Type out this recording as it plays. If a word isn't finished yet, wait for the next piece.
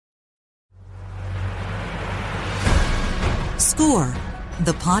Score,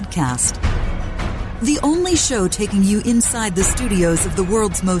 the podcast. The only show taking you inside the studios of the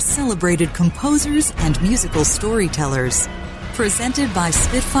world's most celebrated composers and musical storytellers. Presented by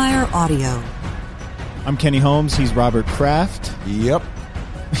Spitfire Audio. I'm Kenny Holmes. He's Robert Kraft. Yep.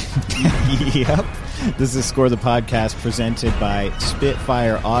 Yep. This is Score the Podcast presented by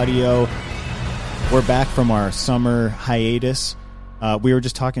Spitfire Audio. We're back from our summer hiatus. We were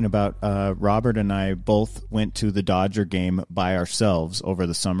just talking about Robert and I both went to the Dodger game by ourselves over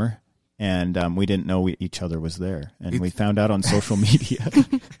the summer, and we didn't know each other was there. And we found out on social media.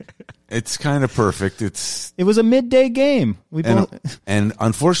 It's kind of perfect. It was a midday game. And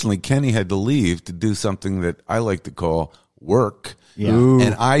unfortunately, Kenny had to leave to do something that I like to call work. Yeah.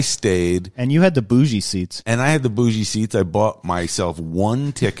 And I stayed. And you had the bougie seats. And I had the bougie seats. I bought myself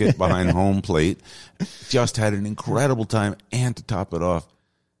one ticket behind home plate. Just had an incredible time. And to top it off,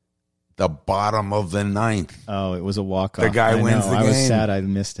 the bottom of the ninth. Oh, it was a walk-off. The guy wins the game. I was sad I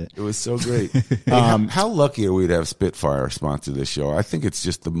missed it. It was so great. Hey, how lucky are we to have Spitfire sponsor this show? I think it's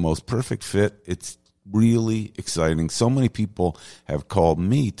just the most perfect fit. It's really exciting. So many people have called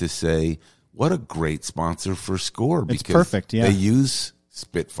me to say, what a great sponsor for Score. It's perfect, yeah. They use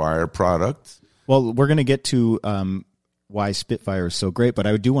Spitfire products. Well, we're going to get to why Spitfire is so great, but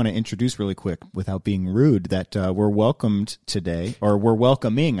I do want to introduce really quick, without being rude, that we're welcomed today, or we're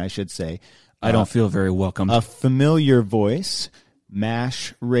welcoming, I should say. I don't feel very welcome. A familiar voice,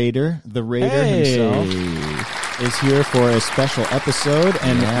 Mash Raider, the Raider himself, is here for a special episode,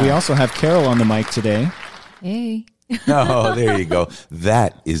 and we also have Carol on the mic today. Hey. Oh, there you go.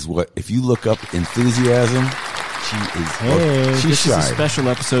 That is what, if you look up enthusiasm, she is. She's This shy. is a special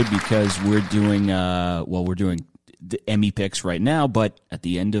episode because we're doing, we're doing the Emmy picks right now, but at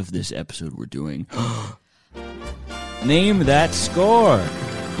the end of this episode, we're doing Name That Score.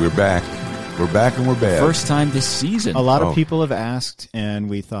 We're back. We're back and we're bad. First time this season. A lot of people have asked, and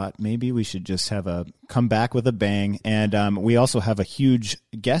we thought maybe we should just come back with a bang. And we also have a huge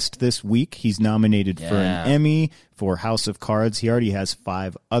guest this week. He's nominated for an Emmy for House of Cards. He already has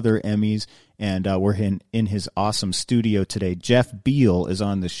 5 other Emmys, and we're in his awesome studio today. Jeff Beal is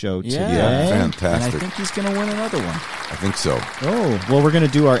on the show today. Yeah, fantastic. And I think he's going to win another one. I think so. Oh, well, we're going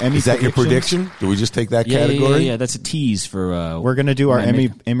to do our Emmy. Is that your prediction? Do we just take that category? Yeah. That's a tease for. We're going to do our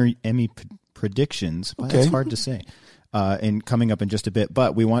Emmy predictions. Well, that's hard to say. And coming up in just a bit,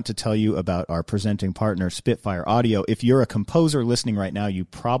 but we want to tell you about our presenting partner, Spitfire Audio. If you're a composer listening right now, you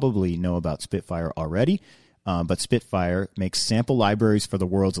probably know about Spitfire already, but Spitfire makes sample libraries for the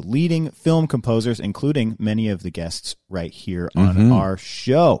world's leading film composers, including many of the guests right here on our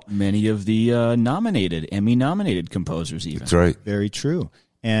show. Many of the Emmy-nominated composers even. That's right. Very true.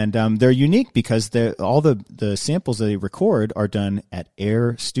 And they're unique because all the samples they record are done at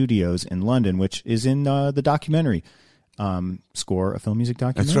Air Studios in London, which is in the documentary Score, a film music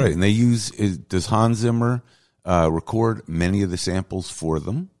documentary. That's right. And they does Hans Zimmer record many of the samples for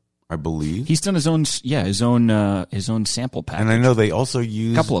them, I believe. He's done his own sample package. And I know they also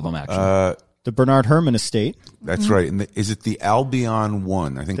use a couple of them actually. The Bernard Herrmann estate. That's right. And is it the Albion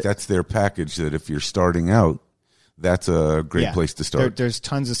one? I think that's their package that if you're starting out, that's a great place to start. There's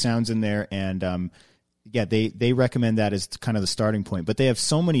tons of sounds in there, and they recommend that as kind of the starting point. But they have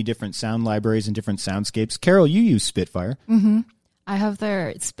so many different sound libraries and different soundscapes. Carol, you use Spitfire. Mm-hmm. I have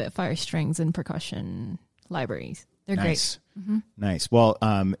their Spitfire strings and percussion libraries. They're great. Mm-hmm. Nice. Well,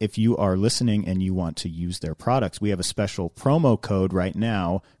 if you are listening and you want to use their products, we have a special promo code right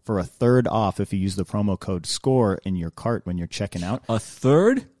now for a third off if you use the promo code SCORE in your cart when you're checking out. A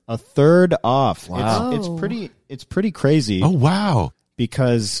third? A third off. Wow. It's pretty crazy. Oh, wow.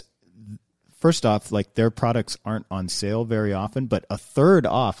 Because first off, like their products aren't on sale very often, but a third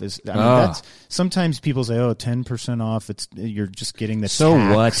off is, that's sometimes people say, 10% off. You're just getting the so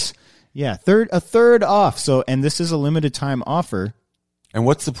tax. What? Yeah. A third off. So, and this is a limited time offer. And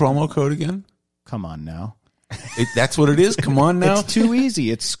what's the promo code again? Come on now. That's what it is? Come on now. It's too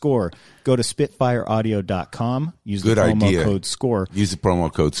easy. It's SCORE. Go to spitfireaudio.com. Use the promo code SCORE. Use the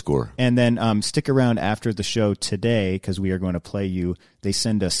promo code SCORE. And then stick around after the show today because we are going to play you. They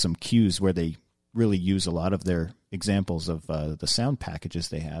send us some cues where they really use a lot of their examples of the sound packages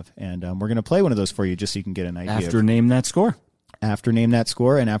they have. And we're going to play one of those for you just so you can get an idea. After Name That Score. After Name That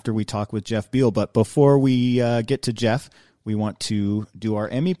Score and after we talk with Jeff Beal. But before we get to Jeff, we want to do our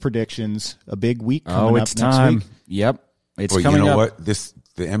Emmy predictions. A big week coming up it's time. Next week. Yep. It's Well, coming you know up. what?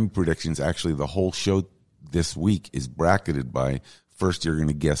 The Emmy predictions, actually, the whole show this week is bracketed by first you're going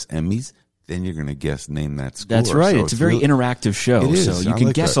to guess Emmys, then you're going to guess Name That Score. That's right. So it's a very interactive show, It is. so you I can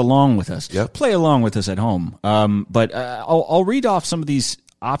like guess that. along with us. Yep. Play along with us at home. But I'll read off some of these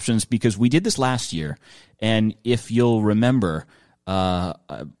options because we did this last year, and if you'll remember,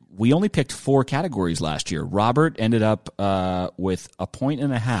 we only picked 4 categories last year. Robert ended up with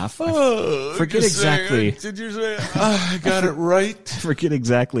 1.5 points. Forget exactly. Did you say I got it right? Forget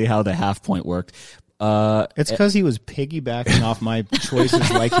exactly how the half point worked. It's because he was piggybacking off my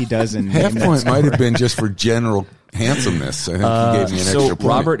choices like he does in half point might have been just for general handsomeness. I think he gave me an extra point.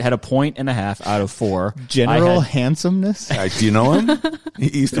 Robert had 1.5 points out of 4. General handsomeness? Do you know him?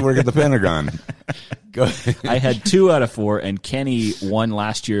 He used to work at the Pentagon. Go ahead. I had 2 out of 4, and Kenny won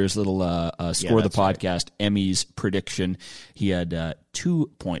last year's little Score the Podcast Emmys prediction. He had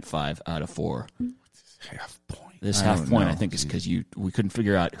 2.5 out of 4. Half point. This half point, I think, is because we couldn't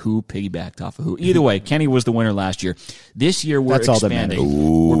figure out who piggybacked off of who. Either way, Kenny was the winner last year. This year, we're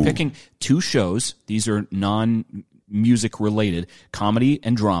expanding. We're picking 2 shows. These are non-music related, comedy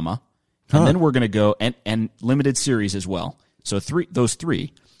and drama. And then we're going to go, and limited series as well. So those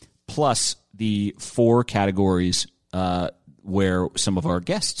 3, plus the 4 categories where some of our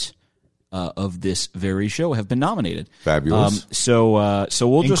guests of this very show have been nominated. Fabulous. So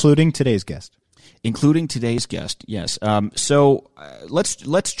we'll including today's guest. Including today's guest, yes. So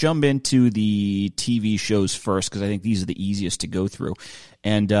let's jump into the TV shows first because I think these are the easiest to go through.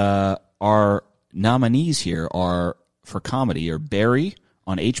 And our nominees here are for comedy are Barry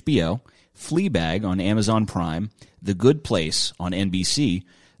on HBO, Fleabag on Amazon Prime, The Good Place on NBC,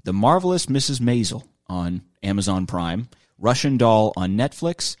 The Marvelous Mrs. Maisel on Amazon Prime, Russian Doll on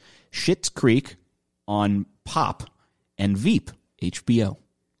Netflix, Schitt's Creek on Pop, and Veep, HBO.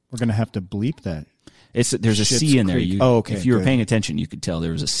 We're going to have to bleep that. There's a Schitt's C in there. Okay. If you were paying attention, you could tell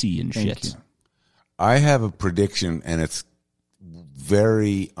there was a C in Shits. I have a prediction, and it's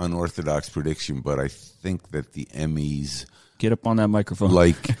very unorthodox prediction, but I think that the Emmys get up on that microphone.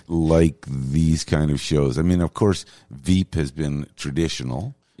 Like these kind of shows. I mean, of course, Veep has been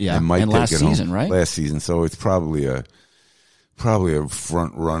traditional. Yeah, and last season, right? Last season, so it's probably a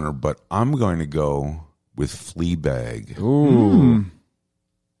front runner. But I'm going to go with Fleabag. Ooh.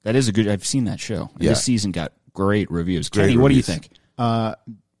 That is a good. I've seen that show. Yeah. This season got great reviews. Kenny, what do you think?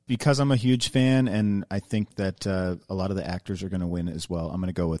 Because I'm a huge fan, and I think that a lot of the actors are going to win as well. I'm going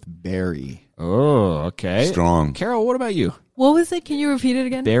to go with Barry. Oh, okay. Strong. Carol, what about you? What was it? Can you repeat it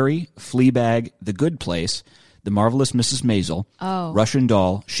again? Barry, Fleabag, The Good Place, The Marvelous Mrs. Maisel, Russian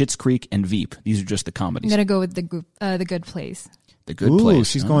Doll, Schitt's Creek, and Veep. These are just the comedies. I'm going to go with The Good Place. The Good Place.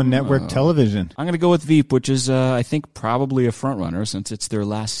 She's going network television. I'm going to go with Veep, which is, I think, probably a front runner since it's their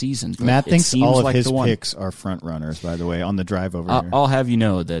last season. But Matt thinks all of his picks are front runners, by the way, on the drive over here. I'll have you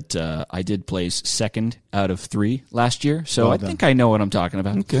know that I did place 2nd out of 3 last year, so I think I know what I'm talking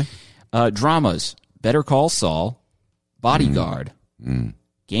about. Okay. Dramas, Better Call Saul, Bodyguard,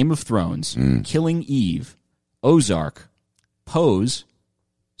 Game of Thrones, Killing Eve, Ozark, Pose,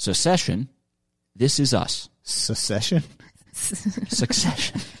 Succession, This Is Us. Succession?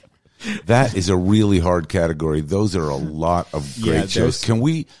 Succession. That is a really hard category. Those are a lot of great shows. Can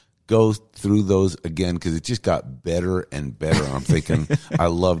we go through those again? Because it just got better and better. I'm thinking I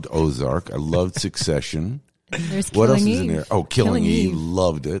loved Ozark. I loved Succession. There's what Killing else Eve. is in there? Oh, Killing Eve.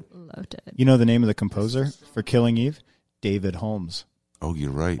 Loved it. Loved it. You know the name of the composer for Killing Eve? David Holmes. Oh,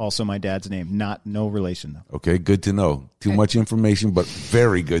 you're right. Also my dad's name. No relation, though. Okay, good to know. Too much information, but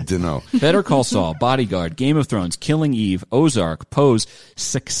very good to know. Better Call Saul, Bodyguard, Game of Thrones, Killing Eve, Ozark, Pose,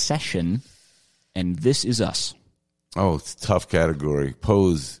 Succession, and This Is Us. Oh, it's a tough category.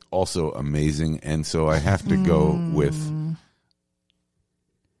 Pose, also amazing. And so I have to go with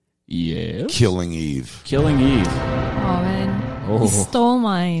Killing Eve. Killing Eve. Oh, man. You stole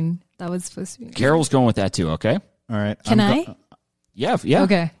mine. That was supposed to be. Carol's going with that too, okay? All right. Can I? Yeah.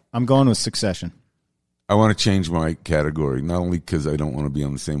 Okay. I'm going with Succession. I want to change my category, not only because I don't want to be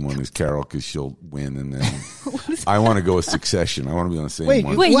on the same one as Carol because she'll win, and then I want to go with Succession. I want to be on the same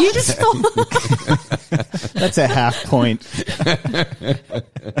one. Wait, you just stole. That's a half point.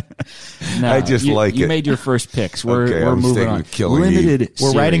 No, I just like it. You made your first picks. We're I'm moving on. Limited.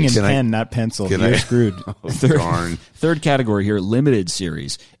 We're writing in Can pen, not pencil. You're screwed. Darn. Third category here: limited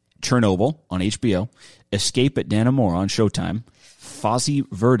series. Chernobyl on HBO, Escape at Dannemora on Showtime, Fozzie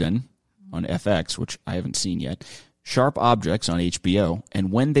Verdon on FX, which I haven't seen yet, Sharp Objects on HBO,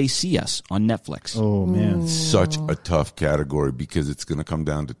 and When They See Us on Netflix. Oh, man. Such a tough category because it's going to come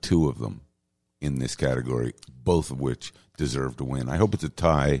down to 2 of them in this category, both of which deserve to win. I hope it's a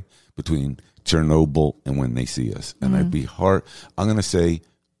tie between Chernobyl and When They See Us. And I'd be hard. I'm going to say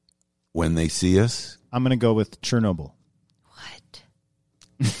When They See Us. I'm going to go with Chernobyl. What?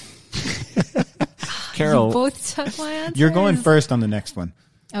 Carol. You both took my answers? You're going first on the next one.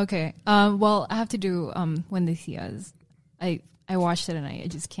 Okay. Well, I have to do When They See Us. I I watched it and I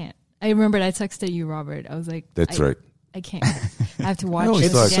just can't. I remembered I texted you, Robert. I was like, That's right. I can't. I have to watch I always it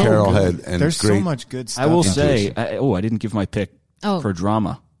thought again. Carol had and There's great, so much good stuff. I will in say, this. I didn't give my pick Oh. for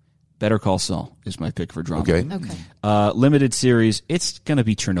drama. Better Call Saul is my pick for drama. Okay. Okay. Limited series, it's going to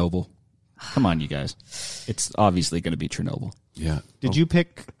be Chernobyl. Come on, you guys. It's obviously going to be Chernobyl. Yeah. Did you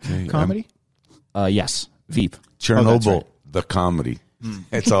pick comedy? Yes, Veep. Chernobyl, right. the comedy.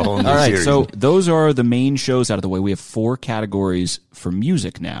 It's a whole new All right, series. so those are the main shows out of the way. We have 4 categories for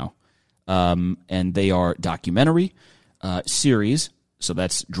music now, and they are documentary, series, so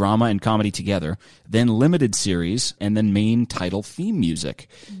that's drama and comedy together, then limited series, and then main title theme music.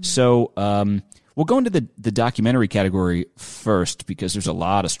 So we'll go into the documentary category first because there's a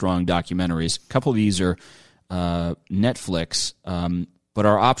lot of strong documentaries. A couple of these are Netflix, but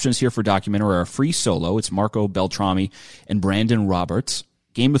our options here for documentary are Free Solo. It's Marco Beltrami and Brandon Roberts.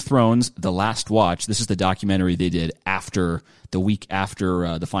 Game of Thrones, The Last Watch. This is the documentary they did after the week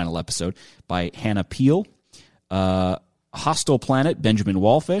after the final episode by Hannah Peel. Hostile Planet, Benjamin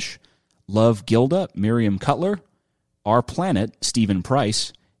Wallfish. Love Gilda, Miriam Cutler. Our Planet, Stephen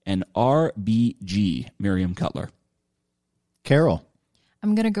Price. And RBG, Miriam Cutler. Carol.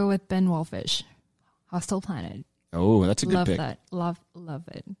 I'm going to go with Ben Wallfish. Hostile Planet. Oh, that's a good Love pick. that. Love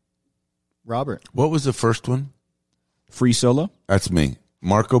it. Robert. What was the first one? Free Solo. That's me.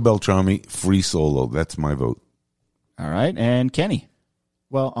 Marco Beltrami, Free Solo. That's my vote. All right. And Kenny.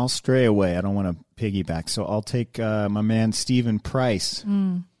 Well, I'll stray away. I don't want to piggyback, so I'll take my man Stephen Price,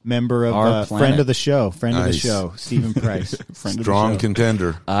 member Our of Planet. friend of the show, Nice. Stephen Price, Friend of Strong the show.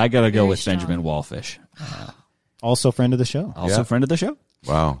 contender. I got to go Very with strong. Benjamin Wallfish. also friend of the show. Also Yeah. friend of the show.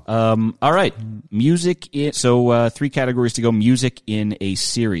 Wow. All right. Music. So 3 categories to go. Music in a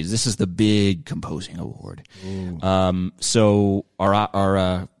series. This is the big composing award. So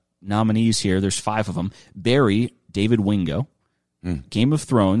our nominees here, there's 5 of them. Barry, David Wingo. Game of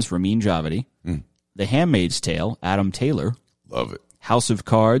Thrones, Ramin Djawadi. The Handmaid's Tale, Adam Taylor. Love it. House of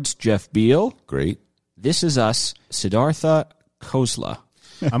Cards, Jeff Beal. Great. This Is Us, Siddhartha Khosla.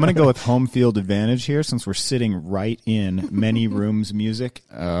 I'm going to go with home field advantage here since we're sitting right in Many Rooms music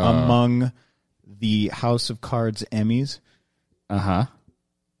among the House of Cards Emmys. Uh-huh.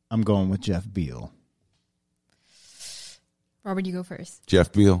 I'm going with Jeff Beal. Robert, you go first.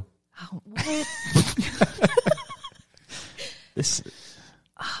 Jeff Beal. Oh, what? This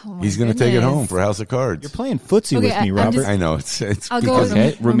Oh, my He's going to take it goodness. home for House of Cards. You're playing footsie Okay, with me, I'm Robert. just- I know. It's I'll go with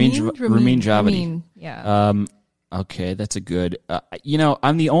Okay, Ramin Ramin Djawadi. Ramin, yeah. Okay, that's a good.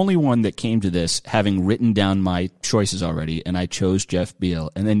 I'm the only one that came to this having written down my choices already, and I chose Jeff Beal.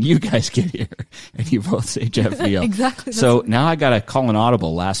 And then you guys get here, and you both say Jeff Beal. Exactly. So now I got to call an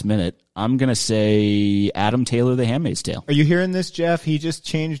audible last minute. I'm going to say Adam Taylor, The Handmaid's Tale. Are you hearing this, Jeff? He just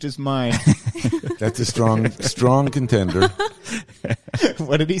changed his mind. That's a strong contender.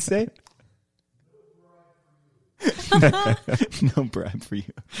 What did he say? No bribe for you.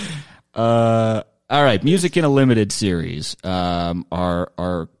 All right, music in a limited series.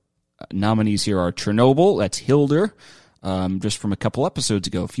 Our nominees here are Chernobyl, that's Hildur, just from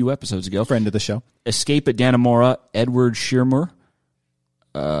a few episodes ago. Friend of the show. Escape at Dannemora, Edward Shearer.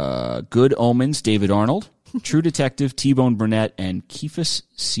 Good Omens, David Arnold. True Detective, T-Bone Burnett, and Kifis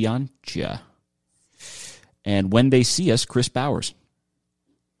Siancha. And When They See Us, Chris Bowers.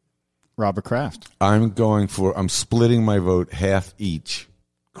 Robert Kraft. I'm splitting my vote half each.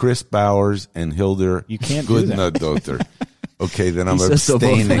 Chris Bowers and Hildur. You can't do that. Gudnadottir. Okay, then I'm He says so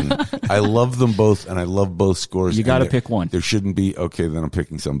both. abstaining. I love them both, and I love both scores. You got to And pick one. There shouldn't be. Okay, then I'm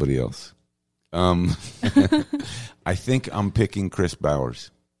picking somebody else. I think I'm picking Chris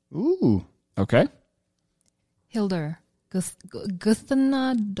Bowers. Ooh. Okay. Hildur.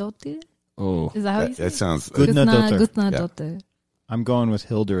 Guthnadottir? Oh, Is that how you say That it? sounds. Gudnadottir. Guthnadottir. I'm going with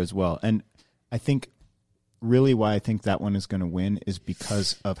Hildur as well. And I think really why I think that one is going to win is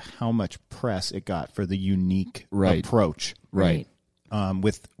because of how much press it got for the unique Right. approach right.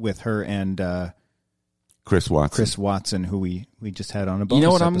 with her and Chris Watson. Chris Watson, who we just had on a bonus You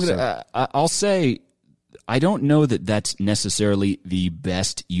know what episode. I'll say I don't know that that's necessarily the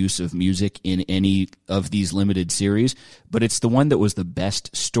best use of music in any of these limited series, but it's the one that was the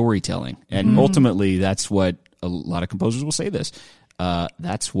best storytelling. And ultimately, that's what a lot of composers will say this.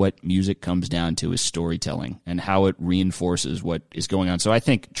 That's what music comes down to is storytelling and how it reinforces what is going on. So I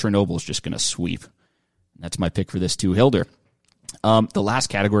think Chernobyl is just going to sweep. That's my pick for this too, Hildur. The last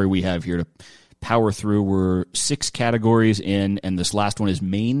category we have here to power through, we're 6 categories in, and this last one is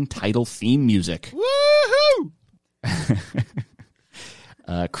main title theme music. Woohoo!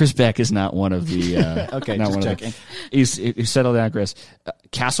 Chris Beck is not one of the. Okay, not just one checking. of the, he's settled down, Chris.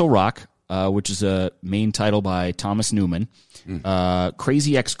 Castle Rock, which is a main title by Thomas Newman.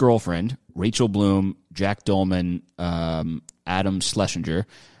 Crazy Ex-Girlfriend, Rachel Bloom, Jack Dolman, Adam Schlesinger.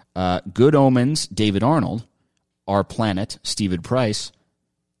 Good Omens, David Arnold. Our Planet, Stephen Price.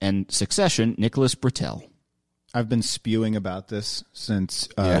 And Succession, Nicholas Britell. I've been spewing about this since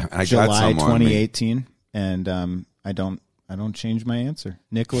I July 2018, and I don't change my answer.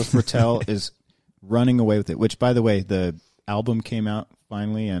 Nicholas Britell is running away with it. Which, by the way, the album came out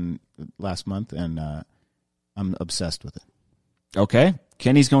finally and last month, and I'm obsessed with it. Okay,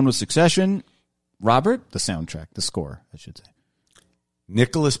 Kenny's going with Succession. Robert, the soundtrack, the score, I should say.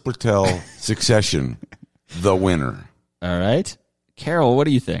 Nicholas Britell, Succession, the winner. All right, Carol, what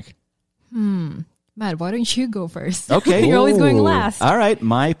do you think? Matt, why don't you go first? Okay. You're always going last. All right.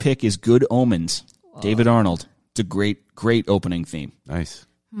 My pick is Good Omens. David Arnold. It's a great opening theme. Nice.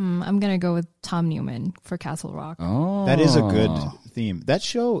 I'm going to go with Tom Newman for Castle Rock. Oh. That is a good theme. That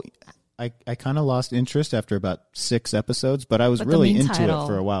show, I kind of lost interest after about 6 episodes, but I was really into it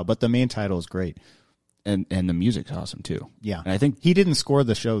for a while. But the main title is great. And the music's awesome, too. Yeah. And I think he didn't score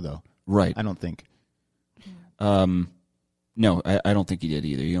the show, though. Right. I don't think. No, I don't think he did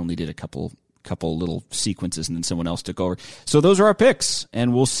either. He only did a couple little sequences, and then someone else took over. So those are our picks,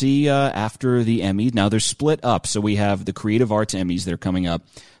 and we'll see after the Emmys. Now they're split up, so we have the Creative Arts Emmys. They're coming up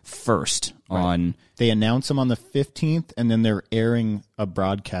first on. They announce them on the 15th, and then they're airing a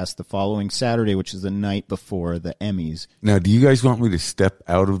broadcast the following Saturday, which is the night before the Emmys. Now, do you guys want me to step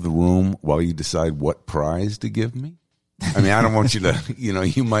out of the room while you decide what prize to give me? I mean, I don't want you to,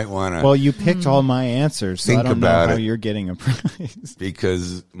 you might want to. Well, you picked all my answers, so I don't know how you're getting a prize.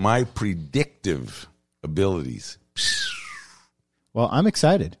 Because my predictive abilities. Well, I'm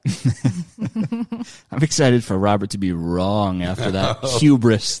excited. I'm excited for Robert to be wrong after that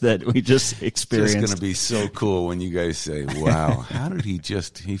hubris that we just experienced. It's going to be so cool when you guys say, wow, how did he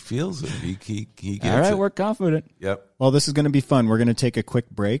feels it. He gets all right, it. We're confident. Yep. Well, this is going to be fun. We're going to take a quick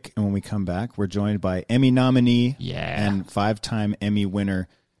break, and when we come back, we're joined by Emmy nominee and 5-time Emmy winner,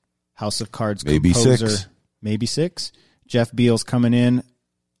 House of Cards composer. Maybe six. Jeff Beal's coming in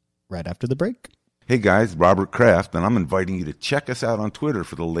right after the break. Hey guys, Robert Kraft, and I'm inviting you to check us out on Twitter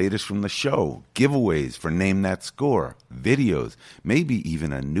for the latest from the show, giveaways for Name That Score, videos, maybe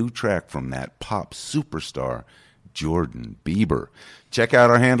even a new track from that pop superstar, Jordan Bieber. Check out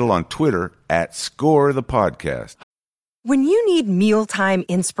our handle on Twitter at Score the Podcast. When you need mealtime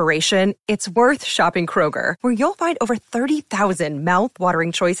inspiration, it's worth shopping Kroger, where you'll find over 30,000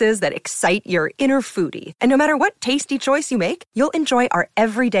 mouth-watering choices that excite your inner foodie. And no matter what tasty choice you make, you'll enjoy our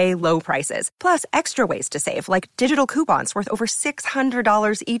everyday low prices, plus extra ways to save, like digital coupons worth over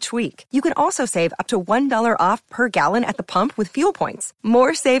 $600 each week. You can also save up to $1 off per gallon at the pump with fuel points.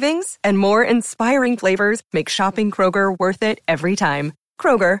 More savings and more inspiring flavors make shopping Kroger worth it every time.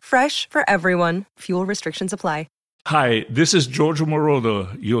 Kroger, fresh for everyone. Fuel restrictions apply. Hi, this is Giorgio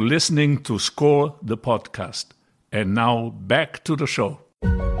Moroder. You're listening to Score the Podcast. And now back to the show.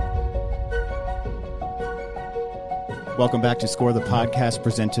 Welcome back to Score the Podcast,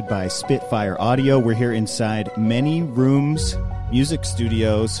 presented by Spitfire Audio. We're here inside Many Rooms Music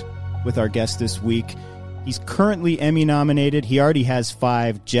Studios with our guest this week. He's currently Emmy nominated. He already has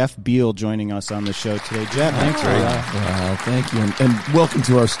 5. Jeff Beal joining us on the show today. Jeff, thanks for Wow, thank you. And welcome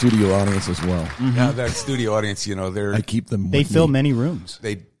to our studio audience as well. Mm-hmm. Now, that studio audience, I keep them They fill many rooms.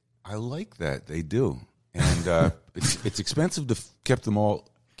 I like that. They do. And it's expensive to keep them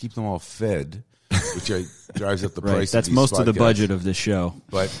all fed, which drives up the price. That's of these most podcasts. of the budget of this show.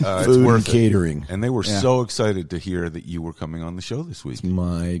 But food it's worth and catering. And they were so excited to hear that you were coming on the show this week. It's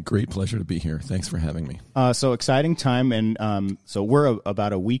my great pleasure to be here. Thanks for having me. So exciting time, and so we're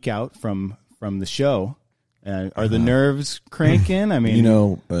about a week out from the show. Are the nerves cranking? I mean,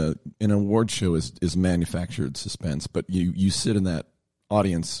 an award show is manufactured suspense, but you sit in that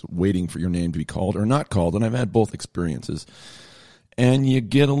audience waiting for your name to be called or not called, and I've had both experiences. And you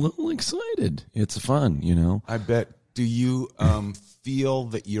get a little excited. It's fun, I bet. Do you feel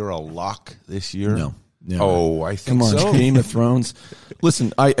that you're a lock this year? No. Oh, I think so. Come on, Game of Thrones.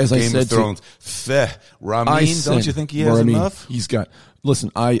 Listen, Game of Thrones. Ramin, don't you think he has enough? He's got.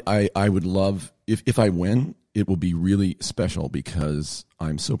 Listen, I would love if I win, it will be really special because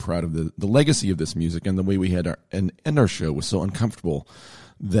I'm so proud of the legacy of this music and the way we had our show was so uncomfortable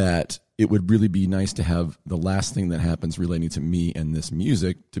that it would really be nice to have the last thing that happens relating to me and this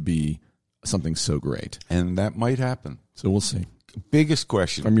music to be something so great. And that might happen. So we'll see. Biggest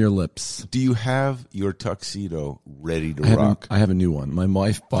question. From your lips. Do you have your tuxedo ready to rock? I have a new one. My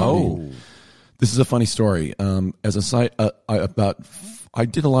wife bought me. This is a funny story. As a side, about I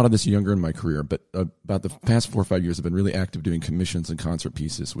did a lot of this younger in my career, but about the past 4 or 5 years, I've been really active doing commissions and concert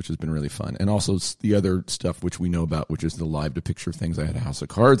pieces, which has been really fun. And also the other stuff which we know about, which is the live to picture things. I had a House of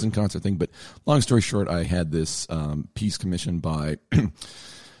Cards and concert thing. But long story short, I had this piece commissioned by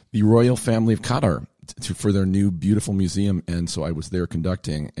the royal family of Qatar for their new beautiful museum, and so I was there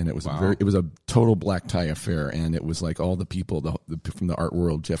conducting, and it was it was a total black tie affair, and it was like all the people from the art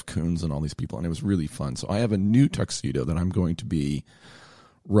world, Jeff Koons and all these people, and it was really fun. So I have a new tuxedo that I'm going to be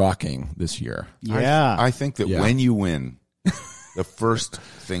rocking this year. Yeah, I think that when you win, the first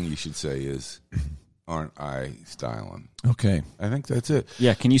thing you should say is, "Aren't I styling?" Okay, I think that's it.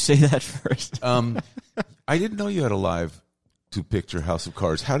 Yeah, can you say that first? I didn't know you had a live to picture House of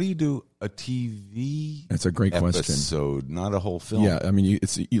Cards. How do you do a TV? That's a great question. Episode, not a whole film. Yeah, I mean,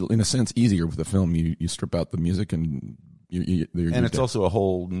 it's in a sense easier with the film. You strip out the music and it's also a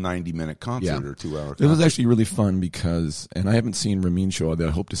whole 90-minute concert or 2-hour concert. It was actually really fun because, and I haven't seen Ramin Show.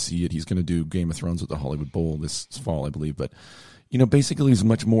 I hope to see it. He's going to do Game of Thrones at the Hollywood Bowl this fall, I believe. But basically, it's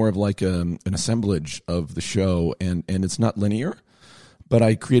much more of like an assemblage of the show, and it's not linear. But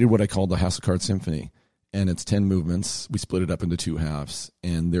I created what I call the House of Cards Symphony. And it's 10 movements. We split it up into 2 halves,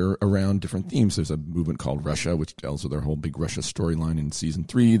 and they're around different themes. There's a movement called Russia, which tells with their whole big Russia storyline in season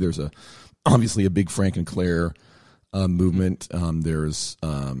 3. There's obviously a big Frank and Claire movement. There's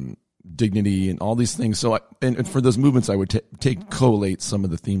dignity and all these things. So, and for those movements, I would collate some of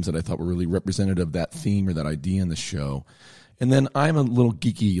the themes that I thought were really representative of that theme or that idea in the show. And then I'm a little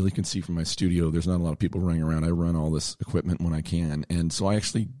geeky. You can see from my studio, there's not a lot of people running around. I run all this equipment when I can. And so I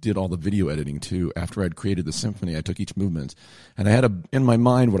actually did all the video editing too. After I'd created the symphony, I took each movement and I had in my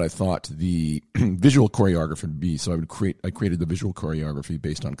mind what I thought the visual choreography would be. So I created the visual choreography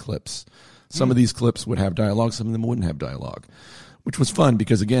based on clips. Some of these clips would have dialogue, some of them wouldn't have dialogue, which was fun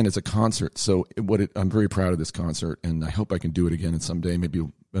because, again, it's a concert. So I'm very proud of this concert, and I hope I can do it again someday. Maybe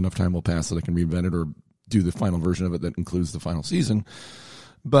enough time will pass that I can reinvent it or do the final version of it that includes the final season.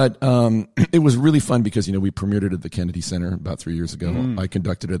 But it was really fun because, we premiered it at the Kennedy Center about 3 years ago. I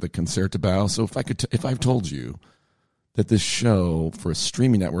conducted it at the Concertgebouw. So if I've told you that this show for a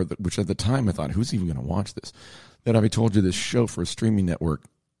streaming network, which at the time I thought, who's even going to watch this? That I told you this show for a streaming network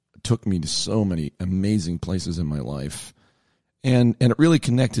took me to so many amazing places in my life. And it really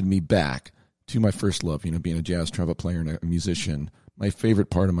connected me back to my first love, being a jazz trumpet player and a musician. My favorite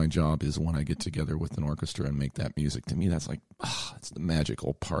part of my job is when I get together with an orchestra and make that music. To me, that's like, it's the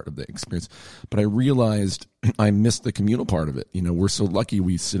magical part of the experience. But I realized I missed the communal part of it. We're so lucky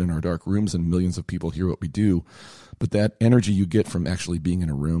we sit in our dark rooms and millions of people hear what we do. But that energy you get from actually being in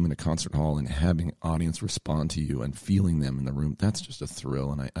a room in a concert hall and having an audience respond to you and feeling them in the room, that's just a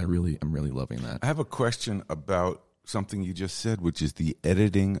thrill. And I'm really loving that. I have a question about something you just said, which is the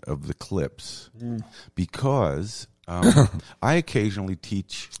editing of the clips. Because I occasionally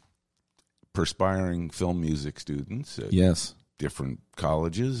teach perspiring film music students at different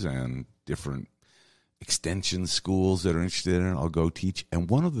colleges and different extension schools that are interested in it. I'll go teach. And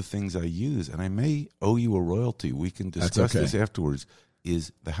one of the things I use, and I may owe you a royalty, we can discuss this afterwards,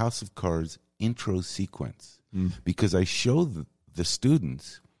 is the House of Cards intro sequence. Because I show the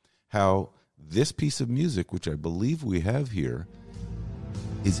students how this piece of music, which I believe we have here,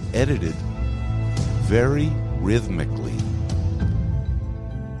 is edited very rhythmically.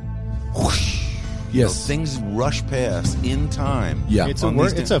 Whoosh. Yes. Things rush past in time. Yeah. It's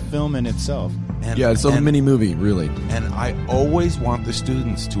a film in itself. It's a mini movie, really. And I always want the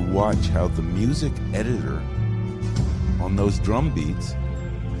students to watch how the music editor on those drum beats,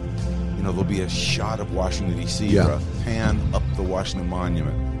 there'll be a shot of Washington, D.C. or a pan up the Washington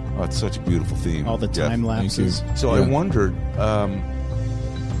Monument. Oh, it's such a beautiful theme. All the time lapses. So I wondered,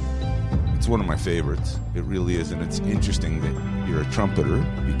 it's one of my favorites. It really is. And it's interesting that you're a trumpeter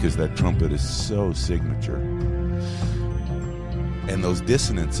because that trumpet is so signature. And those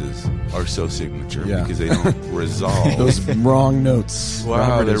dissonances are so signature because they don't resolve. Those wrong notes. Wow,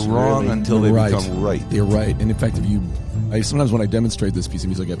 Robert, they're wrong until they become right. They're right. And in fact, sometimes when I demonstrate this piece of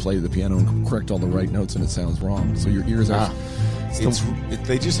music, I play the piano and correct all the right notes and it sounds wrong. So your ears are...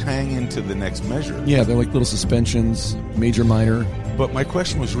 they just hang into the next measure. Yeah, they're like little suspensions, major, minor. But my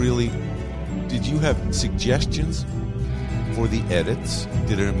question was really, did you have suggestions for the edits?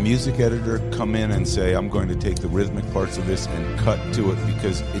 Did a music editor come in and say, I'm going to take the rhythmic parts of this and cut to it?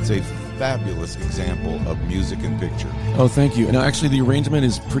 Because it's a fabulous example of music and picture. Oh, thank you. And actually, the arrangement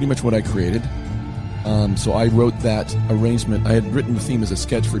is pretty much what I created. So I wrote that arrangement. I had written the theme as a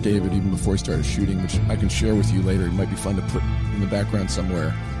sketch for David even before I started shooting, which I can share with you later. It might be fun to put in the background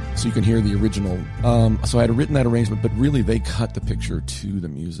somewhere so you can hear the original. So I had written that arrangement, but really they cut the picture to the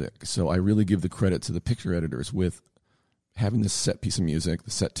music. So I really give the credit to the picture editors with having this set piece of music,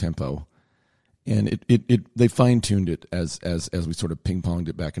 the set tempo, and they fine-tuned it as we sort of ping-ponged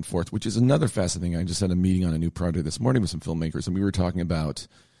it back and forth, which is another fascinating thing. I just had a meeting on a new project this morning with some filmmakers, and we were talking about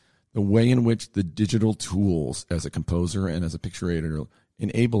the way in which the digital tools as a composer and as a picture editor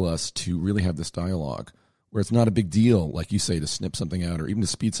enable us to really have this dialogue, where it's not a big deal, like you say, to snip something out or even to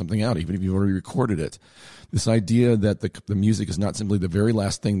speed something out, even if you've already recorded it. This idea that the music is not simply the very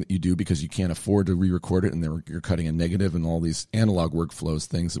last thing that you do because you can't afford to re-record it, and then you're cutting a negative and all these analog workflows,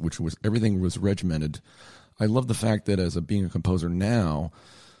 things everything was regimented. I love the fact that being a composer now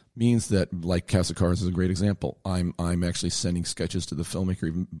means that, like Casa Cars is a great example. I'm actually sending sketches to the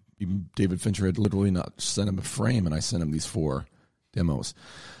filmmaker. Even David Fincher had literally not sent him a frame, and I sent him these 4 demos.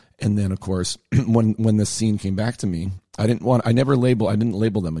 And then, of course, when the scene came back to me, I didn't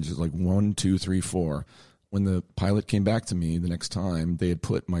label them. It's just like 1, 2, 3, 4. When the pilot came back to me the next time, they had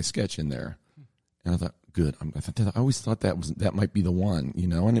put my sketch in there, and I thought, good. I always thought that might be the one,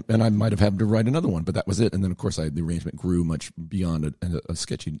 and I might have had to write another one, but that was it. And then, of course, the arrangement grew much beyond a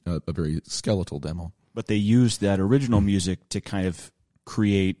sketchy, a very skeletal demo. But they used that original music to kind of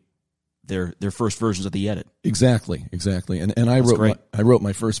create their first versions of the edit. Exactly. And I wrote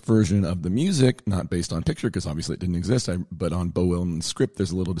my first version of the music, not based on picture, because obviously it didn't exist, but on Beau Willim's script,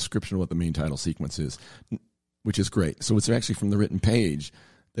 there's a little description of what the main title sequence is, which is great. So it's actually from the written page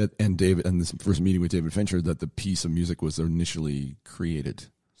and this first meeting with David Fincher that the piece of music was initially created.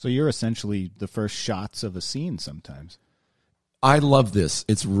 So you're essentially the first shots of a scene sometimes. I love this.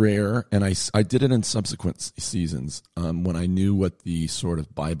 It's rare, and I did it in subsequent seasons when I knew what the sort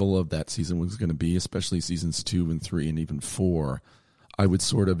of Bible of that season was going to be, especially seasons 2 and 3 and even 4. I would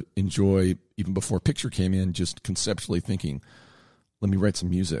sort of enjoy, even before picture came in, just conceptually thinking, let me write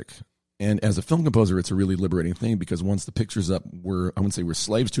some music. And as a film composer, it's a really liberating thing, because once the picture's up, I wouldn't say we're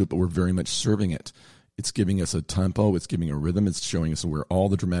slaves to it, but we're very much serving it. It's giving us a tempo, it's giving a rhythm, it's showing us where all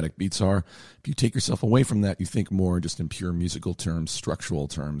the dramatic beats are. If you take yourself away from that, you think more just in pure musical terms, structural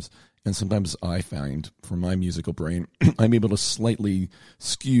terms. And sometimes I find, for my musical brain, I'm able to slightly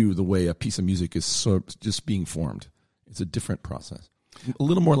skew the way a piece of music is just being formed. It's a different process. A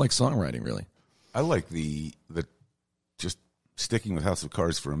little more like songwriting, really. I like the just sticking with House of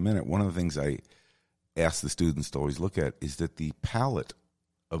Cards for a minute. One of the things I ask the students to always look at is that the palette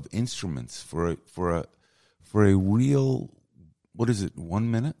of instruments for a real, what is it,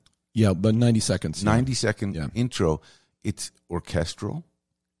 1 minute? Yeah, but 90 seconds. 90-second intro. It's orchestral.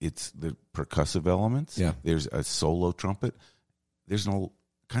 It's the percussive elements. Yeah. There's a solo trumpet. There's no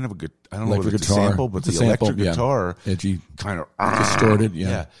kind of a good, I don't electric know if it's guitar. a sample, but it's the electric sample, guitar, edgy, kind of distorted.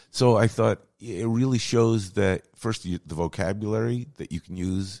 Yeah. So I thought it really shows that first the vocabulary that you can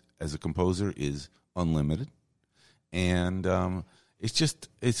use as a composer is unlimited, and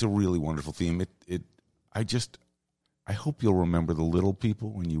it's a really wonderful theme. I hope you'll remember the little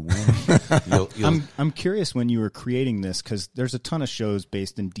people when you win. I'm curious when you were creating this, because there's a ton of shows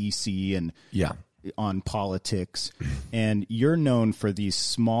based in DC and on politics, and you're known for these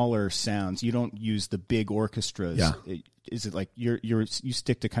smaller sounds. You don't use the big orchestras. Yeah. Is it like you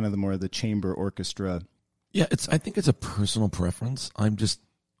stick to kind of the more of the chamber orchestra? Yeah, I think it's a personal preference.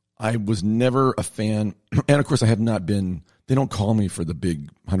 I was never a fan, and of course I have not been. They don't call me for the big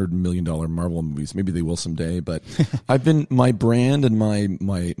 $100 million Marvel movies. Maybe they will someday, but my brand and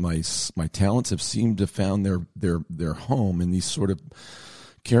my talents have seemed to found their home in these sort of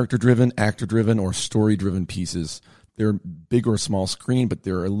character-driven, actor-driven, or story-driven pieces. They're big or small screen, but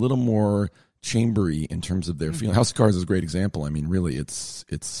they're a little more chambery in terms of their feeling. House of Cards is a great example. I mean, really, it's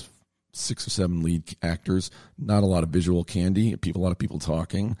 6 or 7 lead actors, not a lot of visual candy, a lot of people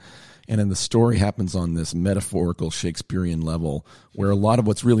talking. And then the story happens on this metaphorical Shakespearean level, where a lot of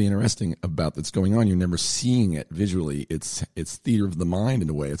what's really interesting about that's going on, you're never seeing it visually. It's theater of the mind in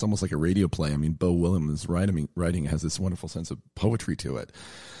a way. It's almost like a radio play. I mean, Beau Willim's writing has this wonderful sense of poetry to it.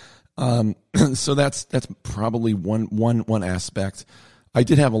 So that's probably one aspect. I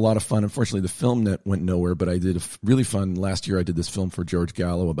did have a lot of fun. Unfortunately, the film net went nowhere, but I did really fun. Last year, I did this film for George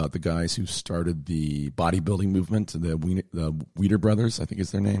Gallo about the guys who started the bodybuilding movement, the Weider brothers, I think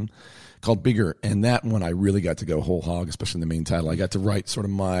is their name, called Bigger. And that one, I really got to go whole hog, especially in the main title. I got to write sort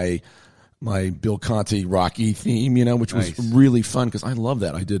of my Bill Conti Rocky theme, which was really fun because I love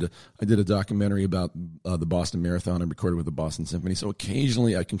that. I did a documentary about the Boston Marathon. I recorded with the Boston Symphony, so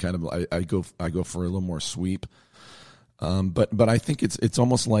occasionally I can kind of I go for a little more sweep. But I think it's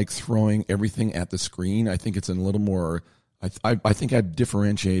almost like throwing everything at the screen. I think it's a little more. I think I've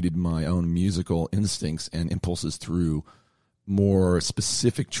differentiated my own musical instincts and impulses through more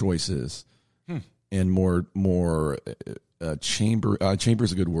specific choices and more chamber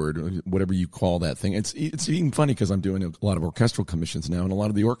is a good word, whatever you call that thing. It's even funny because I'm doing a lot of orchestral commissions now, and a lot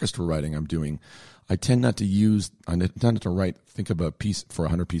of the orchestra writing I'm doing, I tend not to think of a piece for a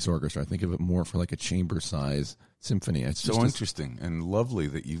 100-piece orchestra. I think of it more for like a chamber size symphony. It's so interesting and lovely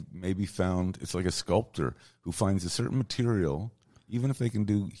that you maybe found, it's like a sculptor who finds a certain material, even if they can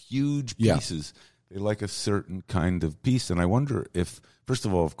do huge pieces, they like a certain kind of piece. And I wonder if, first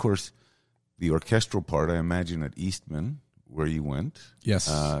of all, of course, the orchestral part, I imagine at Eastman, where you went,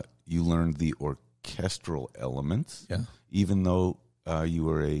 yes, you learned the orchestral elements, yeah, even though you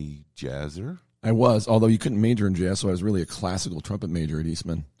were a jazzer. I was, although you couldn't major in jazz, so I was really a classical trumpet major at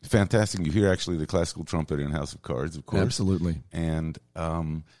Eastman. Fantastic. You hear actually the classical trumpet in House of Cards, of course. Absolutely. And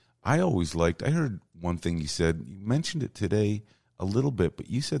I always liked, I heard one thing you said, you mentioned it today a little bit, but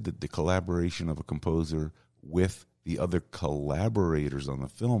you said that the collaboration of a composer with the other collaborators on the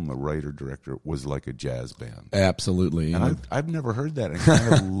film, the writer, director, was like a jazz band. Absolutely. And I've never heard that. And I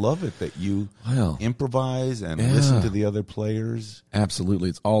kind of love it that you improvise and listen to the other players. Absolutely.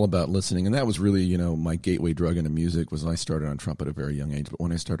 It's all about listening. And that was really, my gateway drug into music was I started on trumpet at a very young age. But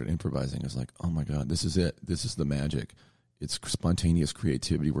when I started improvising, I was like, oh my God, this is it. This is the magic. It's spontaneous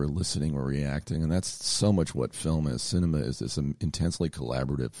creativity. We're listening, we're reacting. And that's so much what film is. Cinema is this intensely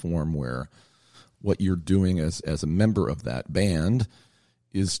collaborative form where what you're doing as a member of that band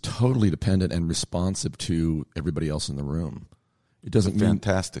is totally dependent and responsive to everybody else in the room. It doesn't mean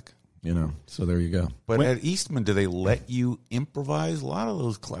fantastic, so there you go. But at Eastman, do they let you improvise? A lot of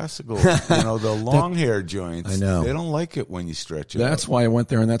those classical, the long hair joints, I know. They don't like it when you stretch it. That's why I went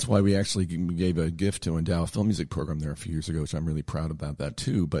there, and that's why we actually gave a gift to endow a film music program there a few years ago, which I'm really proud about that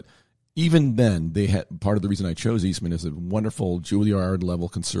too. But even then, they had part of the reason I chose Eastman is a wonderful Juilliard level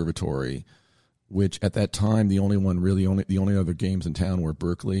conservatory, which at that time the only other games in town were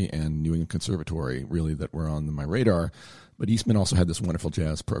Berkeley and New England Conservatory, really, that were on my radar. But Eastman also had this wonderful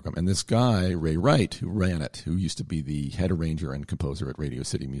jazz program, and this guy Ray Wright, who ran it, who used to be the head arranger and composer at Radio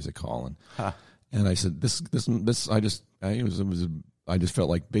City Music Hall, and I said I just felt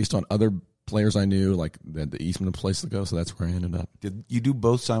like based on other players I knew, like the Eastman place to go, so that's where I ended up. Did you do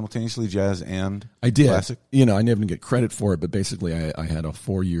both simultaneously, jazz and I did. Classic? I never didn't get credit for it, but basically I had a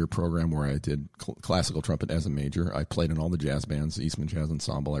 4-year program where I did classical trumpet as a major. I played in all the jazz bands, Eastman Jazz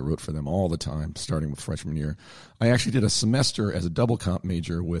Ensemble. I wrote for them all the time, starting with freshman year. I actually did a semester as a double comp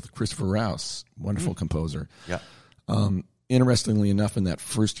major with Christopher Rouse, wonderful composer. Yeah. Interestingly enough, in that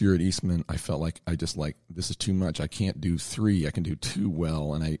first year at Eastman, I felt like this is too much. I can't do 3. I can do 2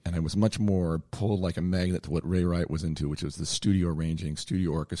 well, and I was much more pulled like a magnet to what Ray Wright was into, which was the studio arranging,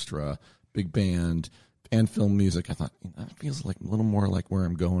 studio orchestra, big band, and film music. I thought that feels like a little more like where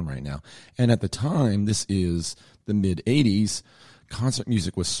I'm going right now. And at the time, this is the mid '80s. Concert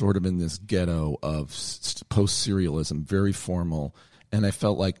music was sort of in this ghetto of post-serialism, very formal. And I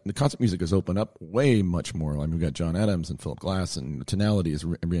felt like the concert music has opened up way much more. I mean, we've got John Adams and Philip Glass, and tonality has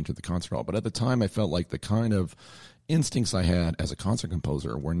re-entered the concert hall. But at the time, I felt like the kind of instincts I had as a concert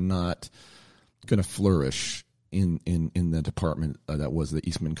composer were not going to flourish in the department that was the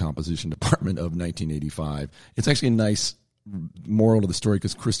Eastman Composition Department of 1985. It's actually a nice moral to the story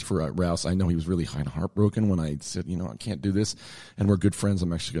because Christopher Rouse, I know he was really heartbroken when I said, I can't do this. And we're good friends.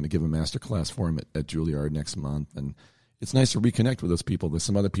 I'm actually going to give a master class for him at Juilliard next month. And it's nice to reconnect with those people. There's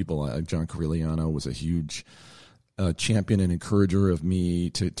some other people. John Corigliano was a huge champion and encourager of me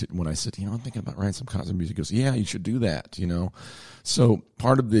to when I said, I'm thinking about writing some concert music. He goes, yeah, you should do that, So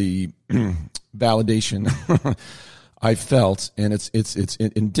part of the validation I felt, and it's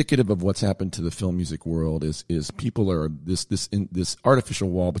indicative of what's happened to the film music world, is people are this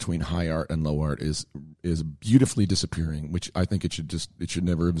artificial wall between high art and low art is beautifully disappearing, which I think it should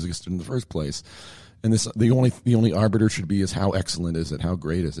never have existed in the first place. And the only arbiter should be is how excellent is it, how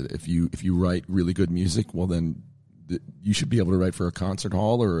great is it. If you write really good music, well then you should be able to write for a concert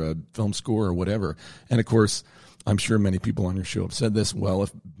hall or a film score or whatever. And of course, I'm sure many people on your show have said this. Well,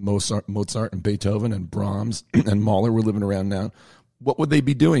 if Mozart and Beethoven and Brahms and Mahler were living around now, what would they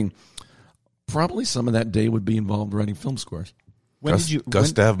be doing? Probably some of that day would be involved writing film scores.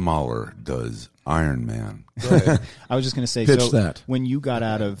 Gustav Mahler does Iron Man. I was just going to say, that. When you got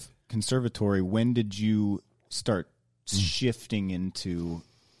out of conservatory, when did you start shifting into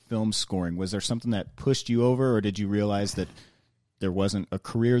film scoring? Was there something that pushed you over, or did you realize that there wasn't a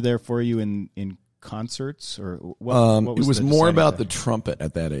career there for you in concerts, or what was it was more about the trumpet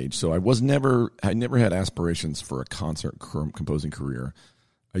at that age. So I never had aspirations for a concert composing career.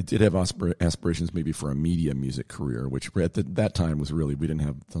 I did have aspirations maybe for a media music career, which at that time was really, we didn't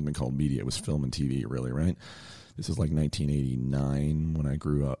have something called media. It was film and TV, really, right? This is like 1989 when I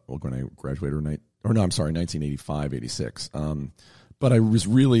grew up, when I graduated, or no, I'm sorry, 1985, 86. But I was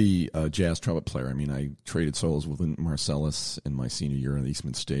really a jazz trumpet player. I mean, I traded solos with Marcellus in my senior year on the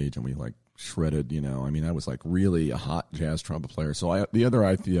Eastman stage, and we like shredded, you know. I mean, I was like really a hot jazz trumpet player. So the other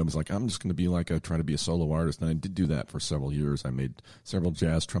idea was like, I'm just going to be like try to be a solo artist. And I did do that for several years. I made several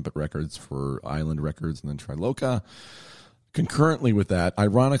jazz trumpet records for Island Records and then Triloka. Concurrently with that,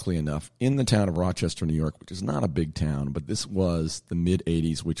 ironically enough, in the town of Rochester, New York, which is not a big town, but this was the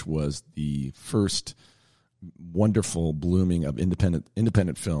mid-'80s, which was the first wonderful blooming of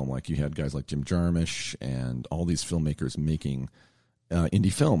independent film. Like you had guys like Jim Jarmusch and all these filmmakers making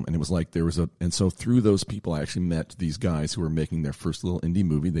indie film, and it was like and so through those people I actually met these guys who were making their first little indie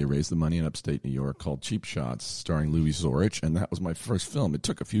movie. They raised the money in upstate New York called Cheap Shots, starring Louis Zorich, and that was my first film. It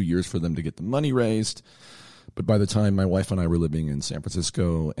took a few years for them to get the money raised, but by the time my wife and I were living in San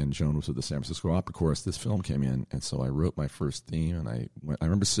Francisco and Joan was with the San Francisco Opera Chorus, this film came in, and so I wrote my first theme, and I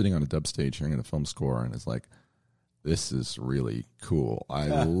remember sitting on a dub stage hearing the film score, and it's like, this is really cool. I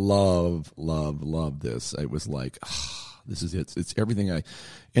love this. It was like, this is it. It's everything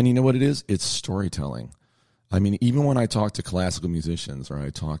and you know what it is? It's storytelling. I mean, even when I talk to classical musicians or I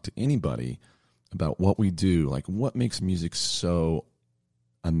talk to anybody about what we do, like what makes music so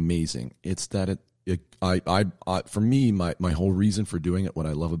amazing, it's that for me, my whole reason for doing it, what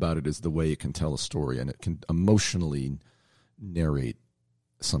I love about it is the way it can tell a story and it can emotionally narrate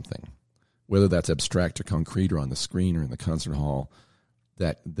something, whether that's abstract or concrete or on the screen or in the concert hall.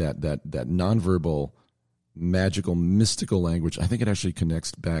 That nonverbal, magical, mystical language, I think it actually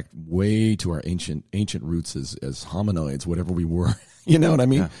connects back way to our ancient roots as hominoids, whatever we were. You know what I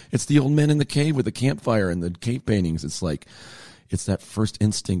mean? Yeah. It's the old men in the cave with the campfire and the cave paintings. It's like, it's that first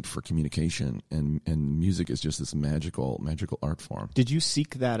instinct for communication, and music is just this magical art form. Did you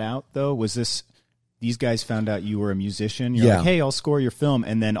seek that out, though? Was this, these guys found out you were a musician? You're like, hey, I'll score your film,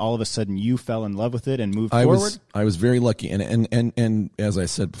 and then all of a sudden you fell in love with it and moved forward? I was very lucky, and as I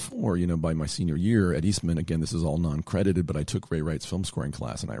said before, you know, by my senior year at Eastman, again, this is all non-credited, but I took Ray Wright's film scoring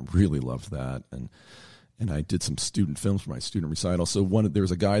class, and I really loved that, and I did some student films for my student recital. So there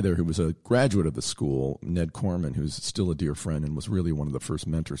was a guy there who was a graduate of the school, Ned Corman, who's still a dear friend and was really one of the first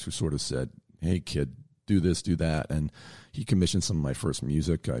mentors who sort of said, hey, kid, do this, do that. And he commissioned some of my first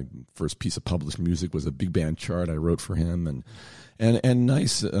music. First piece of published music was a big band chart I wrote for him. And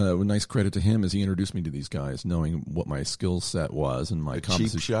nice credit to him as he introduced me to these guys, knowing what my skill set was and my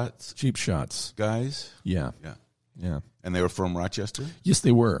Cheap Shots? Cheap Shots. Guys? Yeah. And they were from Rochester? Yes,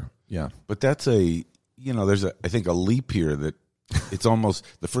 they were. Yeah. But that's there's I think a leap here that it's almost,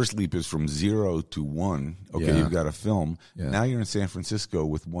 the first leap is from 0 to 1. Okay, you've got a film. Yeah. Now you're in San Francisco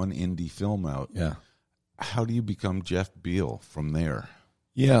with one indie film out. Yeah. How do you become Jeff Beal from there?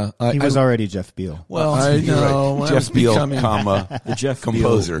 Yeah. He was already Jeff Beal. Well, I know. Right. Jeff Beal, the Jeff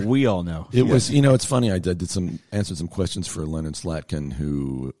composer. Beal, we all know. It was, it's funny. I answered some questions for Leonard Slatkin,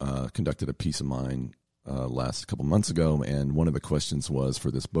 who conducted a piece of mine last couple months ago, and one of the questions was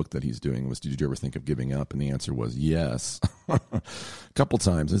for this book that he's doing was, did you ever think of giving up? And the answer was yes. A couple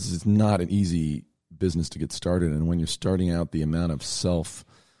times. This is not an easy business to get started, and when you're starting out, the amount of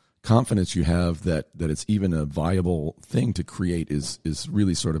self-confidence you have that it's even a viable thing to create is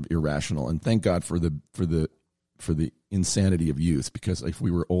really sort of irrational. And thank God for the insanity of youth, because if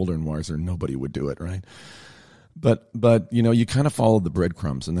we were older and wiser, nobody would do it, right? But you kind of follow the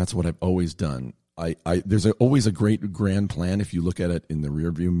breadcrumbs, and that's what I've always done. There's always a great grand plan if you look at it in the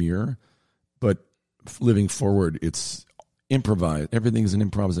rearview mirror, but living forward, it's improvised. Everything's an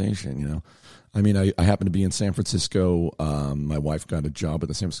improvisation, I mean, I happened to be in San Francisco. My wife got a job at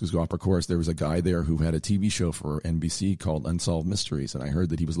the San Francisco Opera Chorus. There was a guy there who had a TV show for NBC called Unsolved Mysteries, and I heard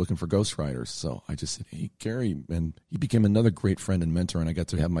that he was looking for ghostwriters. So I just said, hey, Gary, and he became another great friend and mentor, and I got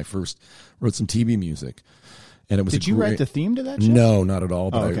to have wrote some TV music. And it was Did you write the theme to that show? No, not at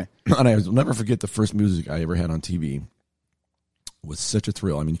all. But okay. And I will never forget the first music I ever had on TV. It was such a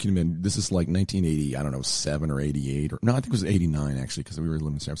thrill. I mean, you can imagine, this is like 1980, I don't know, 7 or 88. I think it was 89, actually, because we were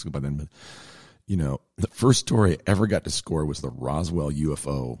living in San Francisco by then. But, the first story I ever got to score was the Roswell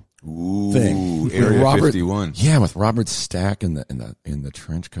UFO thing. Area 51. Yeah, with Robert Stack in the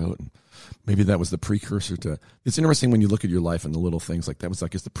trench coat. And maybe that was the precursor to. It's interesting when you look at your life and the little things like that was, I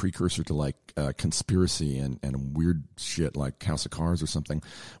guess, the precursor to like conspiracy and weird shit like House of Cards or something.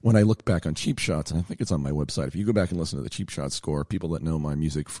 When I look back on Cheap Shots, and I think it's on my website, if you go back and listen to the Cheap Shots score, people that know my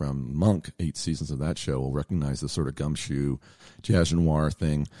music from Monk, 8 seasons of that show, will recognize the sort of gumshoe jazz noir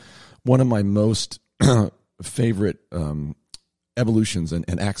thing. One of my most favorite evolutions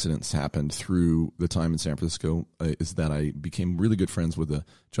and accidents happened through the time in San Francisco is that I became really good friends with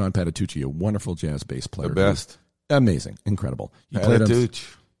John Patitucci, a wonderful jazz bass player. The best. Amazing. Incredible. He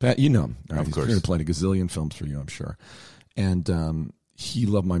Pat, you know him. Of He's course. going to play a gazillion films for you, I'm sure. And he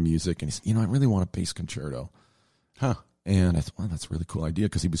loved my music, and he said, I really want a bass concerto. Huh. And I thought, well, that's a really cool idea,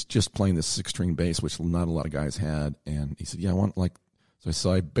 because he was just playing this 6-string bass, which not a lot of guys had. And he said, yeah, I want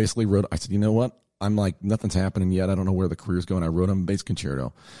so I basically wrote, I said, you know what? I'm like, nothing's happening yet. I don't know where the career's going. I wrote him a bass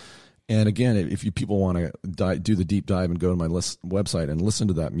concerto. And again, if you people want to do the deep dive and go to my website and listen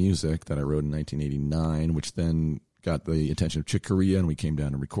to that music that I wrote in 1989, which then got the attention of Chick Corea, and we came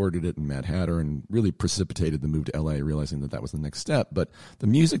down and recorded it, and Mad Hatter, and really precipitated the move to LA, realizing that was the next step. But the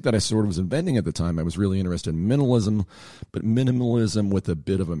music that I sort of was inventing at the time, I was really interested in minimalism, but minimalism with a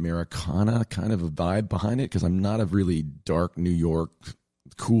bit of Americana kind of a vibe behind it, because I'm not a really dark New York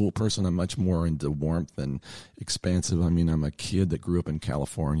cool person. I'm much more into warmth and expansive. I mean, I'm a kid that grew up in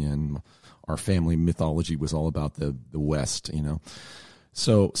California, and our family mythology was all about the West, you know.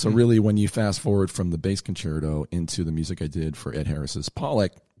 So really, when you fast forward from the bass concerto into the music I did for Ed Harris's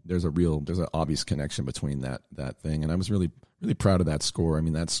Pollock, there's an obvious connection between that thing. And I was really, really proud of that score. I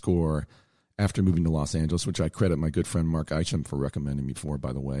mean, that score, after moving to Los Angeles, which I credit my good friend Mark Eicham for recommending me for,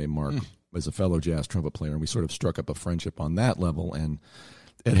 by the way. Mark was a fellow jazz trumpet player, and we sort of struck up a friendship on that level. And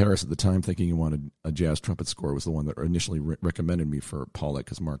Ed Harris, at the time, thinking he wanted a jazz trumpet score, was the one that initially recommended me for Pollock,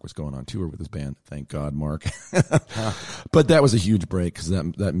 because Mark was going on tour with his band. Thank God, Mark. But that was a huge break, because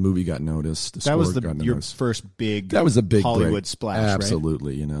that movie got noticed. That was your first big Hollywood break. Splash,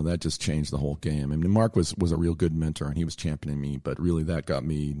 Absolutely. Right? You know, that just changed the whole game. I mean, Mark was a real good mentor, and he was championing me, but really that got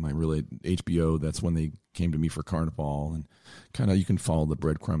me my really HBO. That's when they came to me for Carnival, and kind of you can follow the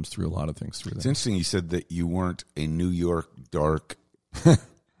breadcrumbs through a lot of things through that. It's interesting you said that you weren't a New York dark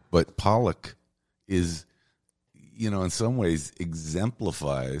but Pollock is, you know, in some ways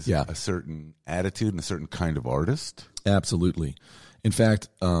exemplifies a certain attitude and a certain kind of artist. Absolutely. In fact,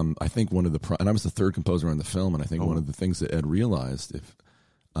 I think one of and I was the third composer on the film, and I think one of the things that Ed realized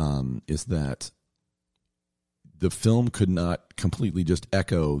is that the film could not completely just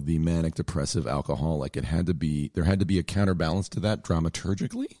echo the manic, depressive alcoholic. There had to be a counterbalance to that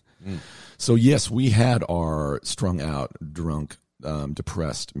dramaturgically. So yes, we had our strung out, drunk,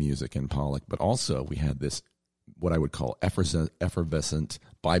 depressed music in Pollock, but also we had this, what I would call effervescent,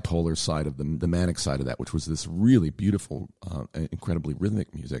 bipolar side of the manic side of that, which was this really beautiful, incredibly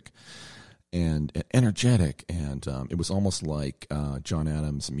rhythmic music and energetic, and it was almost like John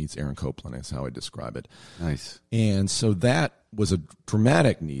Adams meets Aaron Copland, is how I describe it. Nice. And so that was a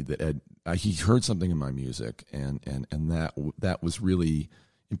dramatic need that Ed, he heard something in my music, and that was really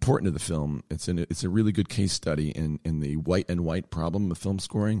important to the film. It's a really good case study in the white and white problem of film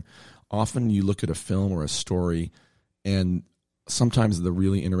scoring. Often you look at a film or a story, and sometimes the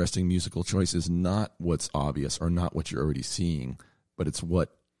really interesting musical choice is not what's obvious or not what you're already seeing, but it's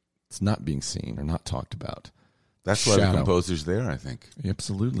what it's not being seen or not talked about. That's why the composer's there, I think.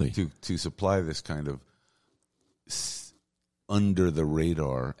 Absolutely. To supply this kind of under the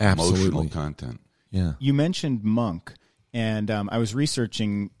radar Absolutely. emotional content. Yeah. You mentioned Monk. And I was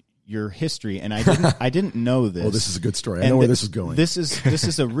researching your history, and I didn't know this. Oh, this is a good story. I know where this is going. This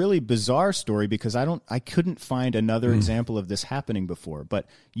is a really bizarre story, because I couldn't find another example of this happening before. But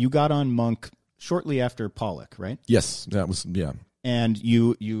you got on Monk shortly after Pollock, right? Yes, that was And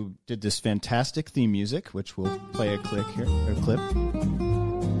you did this fantastic theme music, which we'll play a clip.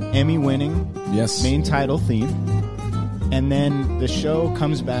 Emmy-winning, yes, main title theme, and then the show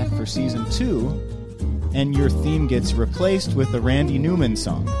comes back for season 2. And your theme gets replaced with a Randy Newman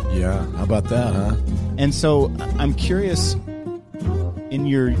song. Yeah, how about that, huh? And so I'm curious, in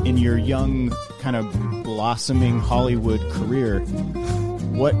your young, kind of blossoming Hollywood career,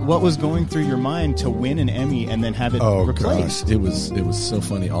 what was going through your mind to win an Emmy and then have it replaced? Gosh. It was so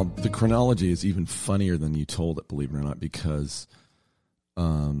funny. The chronology is even funnier than you told it, believe it or not, because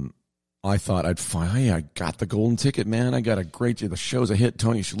I thought I got the golden ticket, man. I got the show's a hit.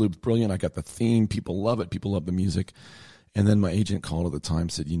 Tony Shalhoub's brilliant. I got the theme. People love it. People love the music. And then my agent called at the time,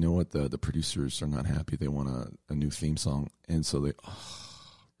 said, you know what, the producers are not happy. They want a new theme song. And so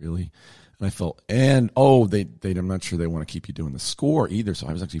really? And I felt, I'm not sure they want to keep you doing the score either. So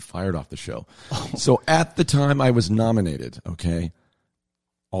I was actually fired off the show. So at the time I was nominated, okay,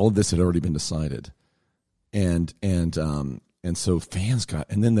 all of this had already been decided. And so fans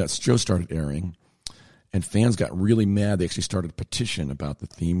and then that show started airing, and fans got really mad. They actually started a petition about the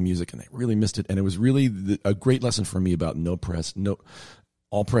theme music, and they really missed it. And it was really a great lesson for me about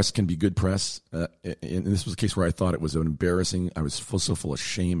all press can be good press. And this was a case where I thought it was embarrassing. I was so full of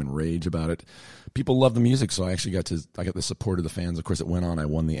shame and rage about it. People love the music, so I actually got the support of the fans. Of course, it went on. I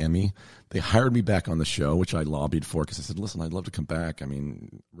won the Emmy. They hired me back on the show, which I lobbied for, because I said, listen, I'd love to come back. I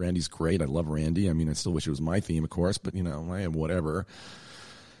mean, Randy's great. I love Randy. I mean, I still wish it was my theme, of course, but, whatever.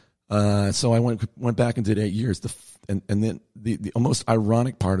 So I went back and did 8 years. And then the most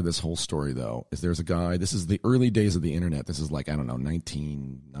ironic part of this whole story, though, is there's a guy. This is the early days of the internet. This is like, I don't know,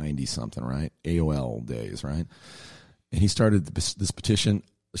 1990 something, right? AOL days, right? And he started this petition.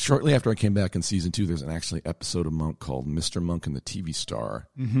 Shortly after I came back in season 2, there's an actually episode of Monk called Mr. Monk and the TV Star.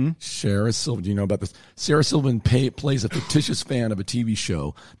 Mm-hmm. Sarah Silverman, do you know about this? Sarah Silverman plays a fictitious fan of a TV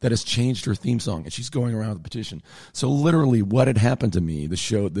show that has changed her theme song, and she's going around with a petition. So literally what had happened to me,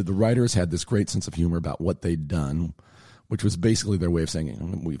 the writers had this great sense of humor about what they'd done, which was basically their way of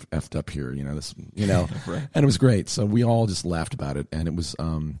saying, we've effed up here, right. And it was great. So we all just laughed about it, and it was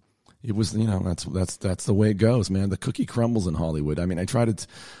that's the way it goes, man. The cookie crumbles in Hollywood. I mean,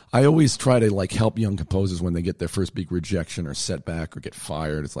 I always try to like help young composers when they get their first big rejection or setback or get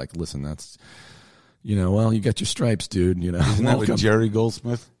fired. It's like, listen, that's, well, you got your stripes, dude. Isn't that with Jerry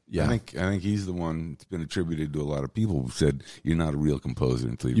Goldsmith? Yeah, I think he's the one that's been attributed to a lot of people who said you're not a real composer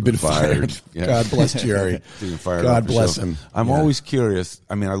until you've been fired. Yeah. God bless Jerry. God bless him. I'm always curious.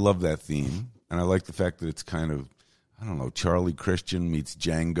 I mean, I love that theme, and I like the fact that it's kind of, I don't know, Charlie Christian meets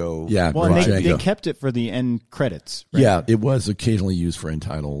Django. Yeah, well, they kept it for the end credits. Right? Yeah, it was occasionally used for end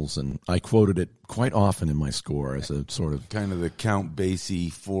titles, and I quoted it quite often in my score as a sort of kind of the Count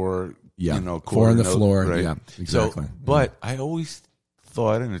Basie four on the floor. Right? Yeah, exactly. But I always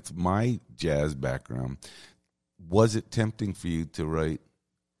thought, and it's my jazz background, was it tempting for you to write,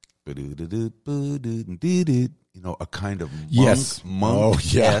 a kind of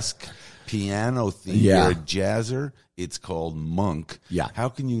monk-esque piano theme? Yeah. You're a jazzer. It's called Monk. Yeah. How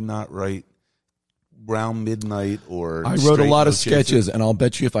can you not write Round Midnight or I wrote a lot of sketches, and I'll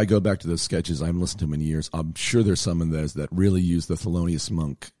bet you if I go back to those sketches, I haven't listened to them in years, I'm sure there's some of those that really use the Thelonious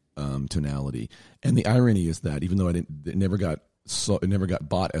Monk tonality. And the irony is that even though it never got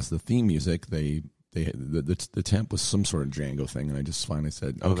bought as the theme music, the temp was some sort of Django thing, and I just finally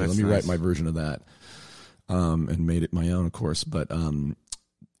said, okay, let me write my version of that, and made it my own, of course. But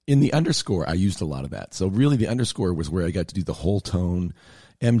in the underscore, I used a lot of that. So really the underscore was where I got to do the whole tone,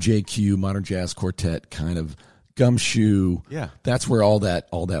 MJQ, Modern Jazz Quartet, kind of Gumshoe. Yeah. That's where all that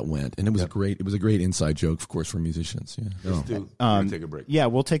went. And it was great. It was a great inside joke, of course, for musicians. Yeah. Let's take a break. Yeah,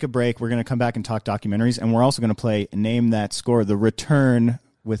 we'll take a break. We're going to come back and talk documentaries, and we're also going to play Name That Score, The Return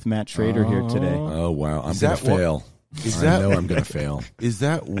with Matt Schrader here today. Oh, wow. I'm going to fail. I know I'm going to fail. Is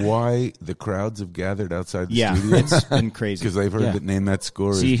that why the crowds have gathered outside the studio? Yeah, it's been crazy. Because they've heard that Name That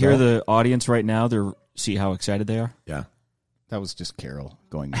Score. See, hear the audience right now. See how excited they are? Yeah. That was just Carol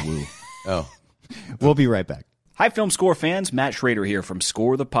going woo. Oh. We'll be right back. Hi, Film Score fans. Matt Schrader here from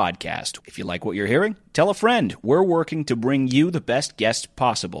Score the Podcast. If you like what you're hearing, tell a friend. We're working to bring you the best guests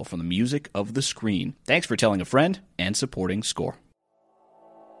possible from the music of the screen. Thanks for telling a friend and supporting Score.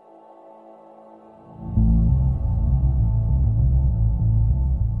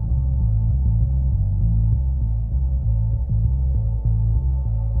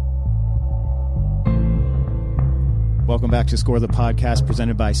 Welcome back to Score the Podcast,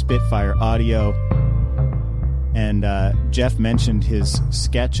 presented by Spitfire Audio. And Jeff mentioned his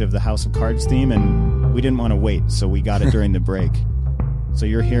sketch of the House of Cards theme, and we didn't want to wait, so we got it during the break. So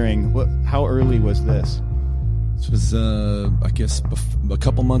you're hearing, how early was this? This was, I guess, a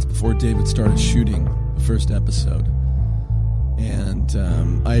couple months before David started shooting the first episode. And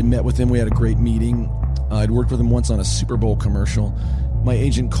I had met with him. We had a great meeting. I'd worked with him once on a Super Bowl commercial. My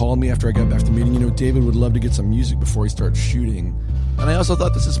agent called me after I got back from the meeting. David would love to get some music before he starts shooting. And I also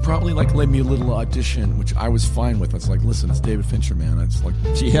thought this is probably like me a little audition, which I was fine with. It's like, listen, it's David Fincher, man. It's like,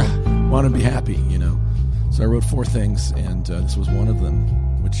 want to be happy, So I wrote 4 things, and this was one of them,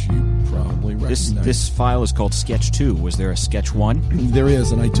 which you probably recognize. This file is called Sketch 2. Was there a Sketch 1? There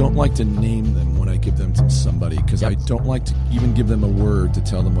is, and I don't like to name them when I give them to somebody, because I don't like to even give them a word to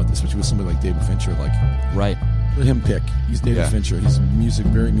tell them what this, which was somebody like David Fincher, Right. Let him pick. He's David Fincher. He's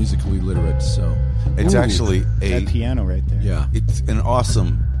very musically literate. So it's actually that piano right there. Yeah, it's an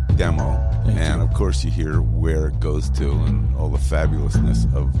awesome demo, and of course you hear where it goes to and all the fabulousness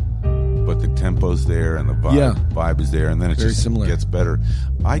of. But the tempo's there and the vibe is there, and then it very just similar. Gets better.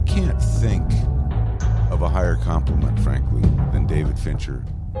 I can't think of a higher compliment, frankly, than David Fincher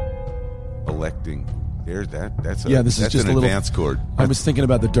electing. That's an advanced chord. I was thinking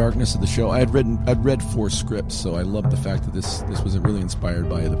about the darkness of the show. I'd read 4 scripts, so I love the fact that this wasn't really inspired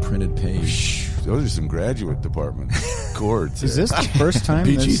by the printed page. Those are some graduate department chords. Is this the first time?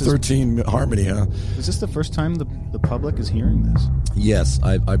 PG-13 harmony, huh? Is this the first time the public is hearing this? Yes,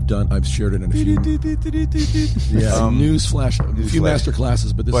 I've shared it in a few. Newsflash, a few master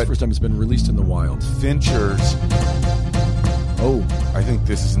classes, but this is the first time it's been released in the wild. Fincher's. I think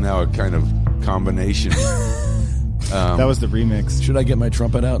this is now a kind of combination That was the remix. Should I get my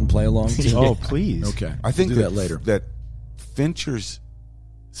trumpet out and play along too? Oh, please. Okay. I think we'll do that later. That Fincher's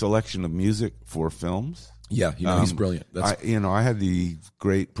selection of music for films. Yeah, he's brilliant. I had the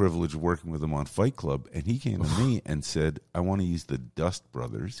great privilege of working with him on Fight Club, and he came to me and said, "I want to use the Dust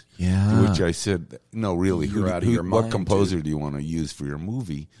Brothers." Yeah. To which I said, "No, really, You're out of your mind, what composer do you want to use for your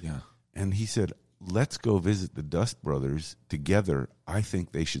movie?" Yeah. And he said, "Let's go visit the Dust Brothers together. I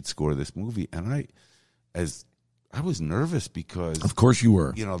think they should score this movie." And I was nervous because, of course, you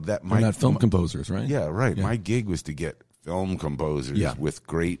were. That They're not film composers, right? Yeah, right. Yeah. My gig was to get film composers with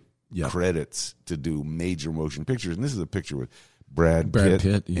great credits to do major motion pictures. And this is a picture with Brad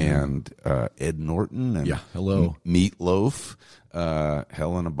Pitt and Ed Norton and hello. Meatloaf,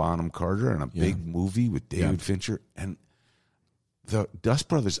 Helena Bonham Carter, and a big movie with David Fincher. And the Dust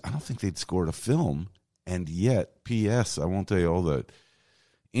Brothers, I don't think they'd scored a film. And yet, P.S., I won't tell you all the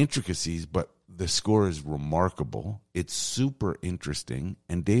intricacies, but the score is remarkable. It's super interesting.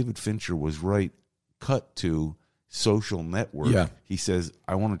 And David Fincher was right. Cut to Social Network. Yeah. He says,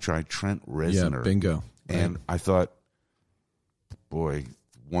 "I want to try Trent Reznor." Yeah, bingo. And I thought, boy,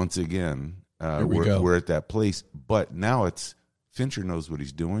 once again, we're at that place. But now it's Fincher knows what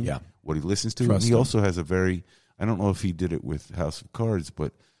he's doing, what he listens to. Trust and he him. also has I don't know if he did it with House of Cards,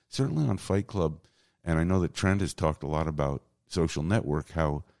 but certainly on Fight Club. And I know that Trent has talked a lot about Social Network,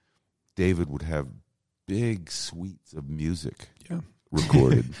 how David would have big suites of music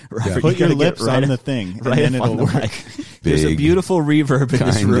recorded. Right. Put your lips on the thing, and then it'll work. There's a beautiful reverb in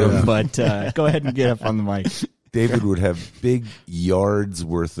this room, but go ahead and get up on the mic. David would have big yards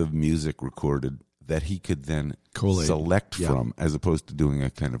worth of music recorded that he could then select from, as opposed to doing a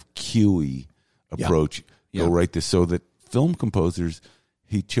kind of QE approach. Go right to so that film composers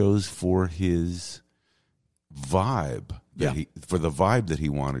he chose for his vibe, for the vibe that he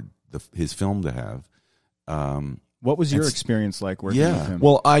wanted his film to have. What was your experience like working with him?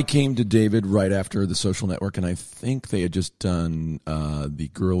 Well, I came to David right after The Social Network, and I think they had just done The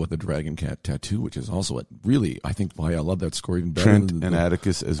Girl with the Dragon Cat Tattoo, which is also I think why I love that score even better. Trent and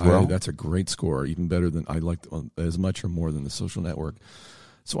Atticus as well. That's a great score, even better than I liked as much or more than The Social Network.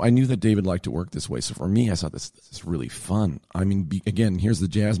 So I knew that David liked to work this way. So for me, I thought this is really fun. I mean, again, here's the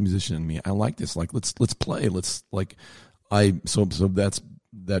jazz musician in me. I like this. Like, let's play. So that's.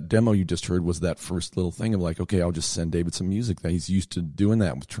 That demo you just heard was that first little thing of like, okay, I'll just send David some music that he's used to doing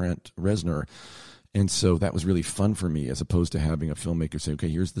that with Trent Reznor. And so that was really fun for me, as opposed to having a filmmaker say, okay,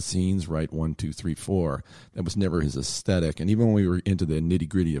 here's the scenes, right, 1, 2, 3, 4. That was never his aesthetic. And even when we were into the nitty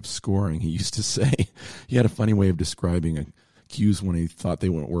gritty of scoring, he used to say, he had a funny way of describing cues when he thought they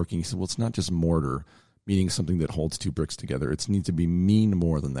weren't working. He said, well, it's not just mortar, meaning something that holds two bricks together. It needs to be mean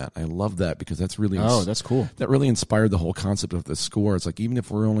more than that. I love that because that's really that's cool. That really inspired the whole concept of the score. It's like, even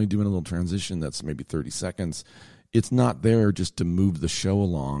if we're only doing a little transition that's maybe 30 seconds, it's not there just to move the show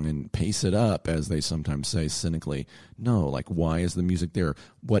along and pace it up, as they sometimes say cynically. No, like, why is the music there?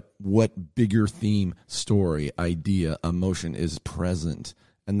 What bigger theme, story, idea, emotion is present?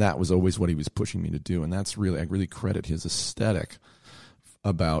 And that was always what he was pushing me to do. And that's really, I really credit his aesthetic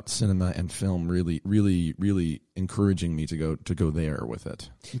about cinema and film really, really, really encouraging me to go there with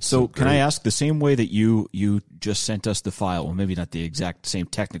it. So can I ask, the same way that you just sent us the file, well, maybe not the exact same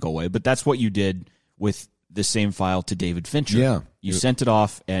technical way, but that's what you did with the same file to David Fincher. Yeah. You sent it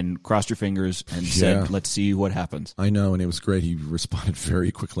off and crossed your fingers and said, let's see what happens. I know, and it was great. He responded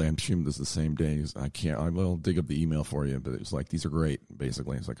very quickly. I'm assuming this is the same day. I will dig up the email for you, but it was like, these are great,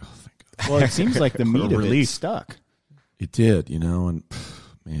 basically. It's like, oh, thank God. Well, it seems like the meat of it stuck. It did, and man.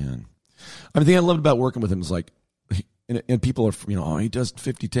 I mean, the thing I loved about working with him is like, and people are, he does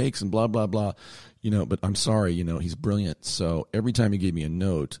 50 takes and blah, blah, blah, but I'm sorry, he's brilliant. So every time he gave me a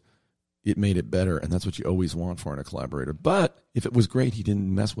note, it made it better. And that's what you always want for in a collaborator. But if it was great, he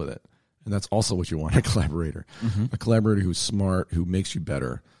didn't mess with it. And that's also what you want in a collaborator. Mm-hmm. A collaborator who's smart, who makes you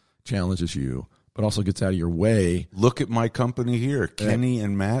better, challenges you, but also gets out of your way. Look at my company here, Kenny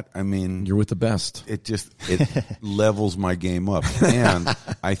and Matt. I mean, you're with the best. It levels my game up. And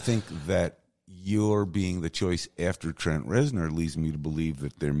I think that your being the choice after Trent Reznor leads me to believe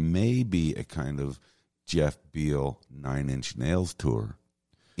that there may be a kind of Jeff Beal 9 Inch Nails tour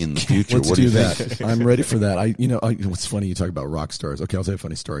in the future. Let's do that. I'm ready for that. What's funny, you talk about rock stars. Okay, I'll tell you a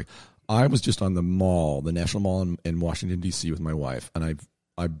funny story. I was just on the National Mall in Washington, D.C. with my wife, and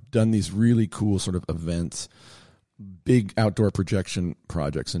I've done these really cool sort of events, big outdoor projection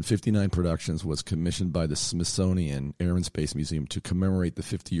projects, and 59 Productions was commissioned by the Smithsonian Air and Space Museum to commemorate the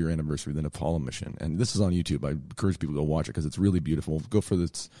 50-year anniversary of the Apollo mission. And this is on YouTube. I encourage people to go watch it because it's really beautiful.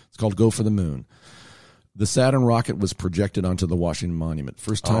 It's called Go for the Moon. The Saturn rocket was projected onto the Washington Monument.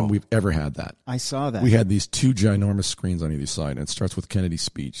 First time we've ever had that. I saw that. We had these 2 ginormous screens on either side, and it starts with Kennedy's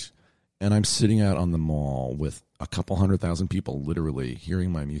speech. And I'm sitting out on the mall with a couple 100,000 people literally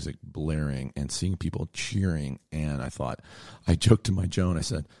hearing my music blaring and seeing people cheering. And I joked to my Joan, I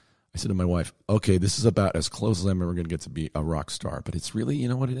said to my wife, okay, this is about as close as I'm ever going to get to be a rock star. But it's really, you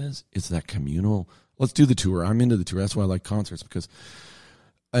know what it is? It's that communal. Let's do the tour. I'm into the tour. That's why I like concerts because...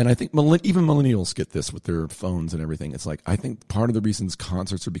 And I think even millennials get this with their phones and everything. It's like, I think part of the reasons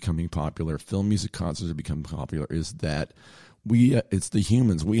concerts are becoming popular, film music concerts are becoming popular, is that it's the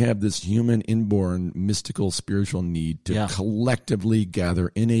humans. We have this human, inborn, mystical, spiritual need to collectively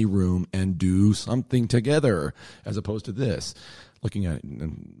gather in a room and do something together, as opposed to this, looking at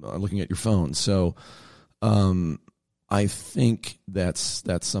your phone. So, I think that's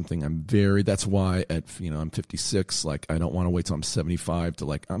something that's why I'm 56, like I don't want to wait till I'm 75 to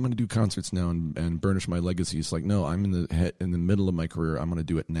I'm going to do concerts now and burnish my legacy. It's like, no, I'm in the middle of my career. I'm going to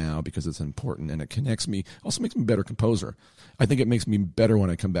do it now because it's important and it connects me. Also makes me a better composer. I think it makes me better when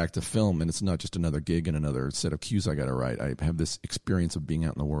I come back to film and it's not just another gig and another set of cues I got to write. I have this experience of being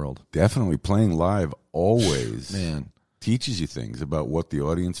out in the world. Definitely playing live always man teaches you things about what the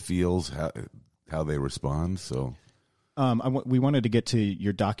audience feels, how they respond. So we wanted to get to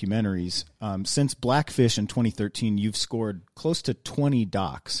your documentaries. Since Blackfish in 2013, you've scored close to 20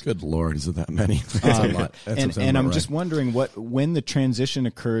 docs. Good Lord, is it that many? That's a lot. And I'm just wondering when the transition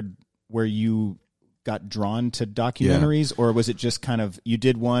occurred where you got drawn to documentaries, or was it just kind of you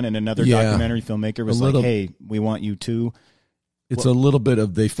did one and another documentary filmmaker was like, hey, we want you too? It's a little bit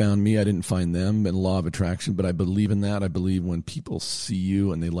of they found me, I didn't find them, and law of attraction, but I believe in that. I believe when people see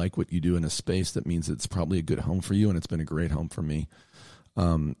you and they like what you do in a space, that means it's probably a good home for you, and it's been a great home for me.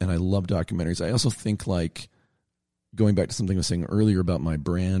 And I love documentaries. I also think, going back to something I was saying earlier about my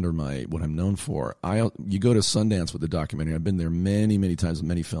brand or what I'm known for, you go to Sundance with a documentary. I've been there many, many times with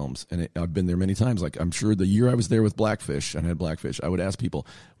many films, and I've been there many times. Like I'm sure the year I was there with Blackfish and had Blackfish, I would ask people,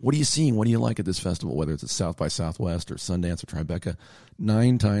 what are you seeing? What do you like at this festival? Whether it's at South by Southwest or Sundance or Tribeca,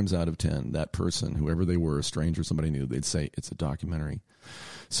 9 times out of 10, that person, whoever they were, a stranger, somebody new, they'd say it's a documentary.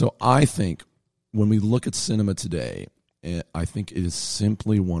 So I think when we look at cinema today, I think it is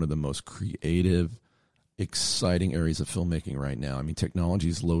simply one of the most creative, exciting areas of filmmaking right now. I mean, technology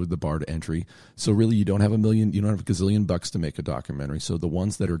has lowered the bar to entry. So really you don't have a gazillion bucks to make a documentary. So the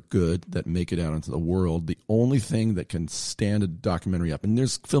ones that are good, that make it out into the world, the only thing that can stand a documentary up, and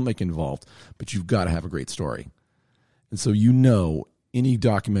there's filmmaking involved, but you've got to have a great story. And so any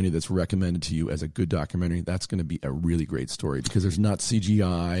documentary that's recommended to you as a good documentary, that's going to be a really great story because there's not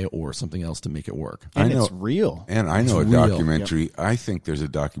CGI or something else to make it work. And it's real. And I know a documentary. Yep. I think there's a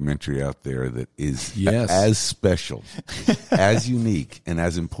documentary out there that is as special, as unique, and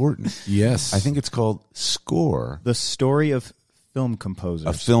as important. Yes. I think it's called Score. The Story of Film Composers.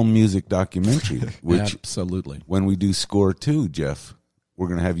 A film music documentary. Which, absolutely. When we do Score 2, Jeff, we're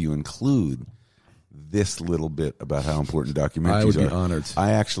going to have you include this little bit about how important documentaries are. I would be honored.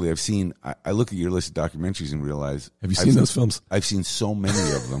 I look at your list of documentaries and realize... Have you seen those films? I've seen so many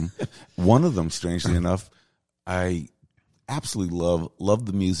of them. One of them, strangely enough, I absolutely love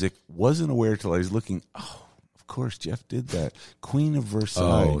the music. Wasn't aware till I was looking, of course, Jeff did that. Queen of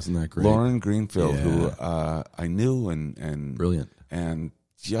Versailles. Oh, isn't that great? Lauren Greenfield, who I knew and... Brilliant. And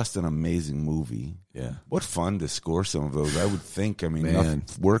just an amazing movie. Yeah. What fun to score some of those. I would think,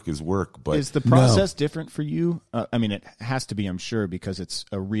 work is work, but... Is the process different for you? It has to be, I'm sure, because it's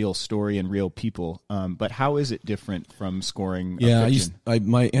a real story and real people. But how is it different from scoring fiction?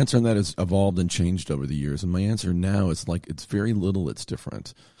 My answer on that has evolved and changed over the years. And my answer now is it's very little that's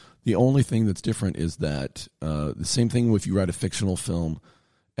different. The only thing that's different is that the same thing if you write a fictional film.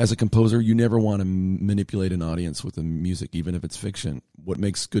 As a composer, you never want to manipulate an audience with the music, even if it's fiction. What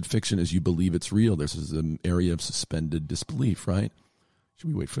makes good fiction is you believe it's real. There's an area of suspended disbelief, right? Should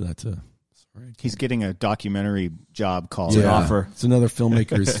we wait for that to... Sorry. He's getting a documentary job call. Yeah. Offer. It's another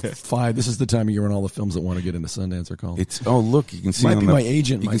filmmaker's 5. This is the time of year when all the films that want to get into Sundance are called. Look, you can see my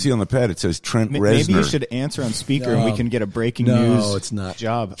agent. You can see on the pad, it says Trent Reznor. Maybe you should answer on speaker and we can get a breaking news. No, it's not.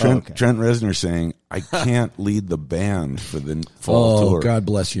 Job. Trent Reznor saying, I can't lead the band for the fall tour. Oh, God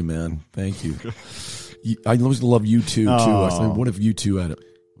bless you, man. Thank you. I always love U2, too. I was like, what if U2 had it?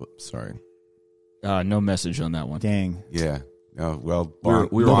 Sorry. No message on that one. Dang. Yeah. Well,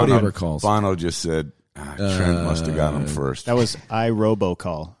 nobody ever calls. Bono just said, Trent must have got him first. That was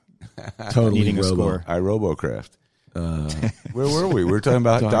iRobocall. Totally needing a score. iRobocraft. Where were we? We were talking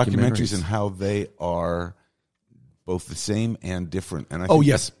about documentaries and how they are both the same and different. And I think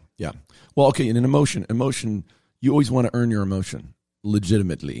yes. Yeah. Well, okay, in an emotion, you always want to earn your emotion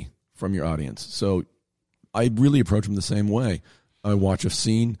legitimately from your audience. So I really approach them the same way. I watch a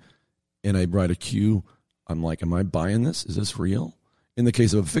scene and I write a cue. I'm like, am I buying this? Is this real? In the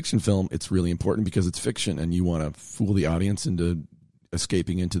case of a fiction film, it's really important because it's fiction and you want to fool the audience into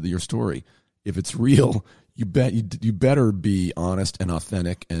escaping into your story. If it's real, you better be honest and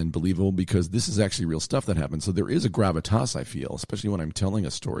authentic and believable because this is actually real stuff that happens. So there is a gravitas, I feel, especially when I'm telling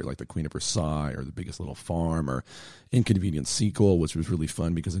a story like The Queen of Versailles or The Biggest Little Farm or Inconvenient Sequel, which was really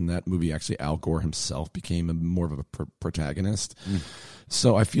fun because in that movie, actually, Al Gore himself became more of a protagonist.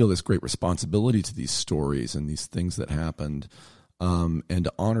 So I feel this great responsibility to these stories and these things that happened, and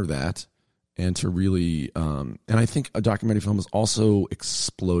to honor that. And to really, and I think a documentary film has also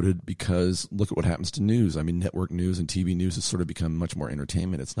exploded because look at what happens to news. I mean, network news and TV news has sort of become much more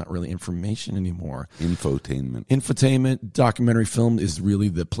entertainment. It's not really information anymore. Infotainment. Documentary film is really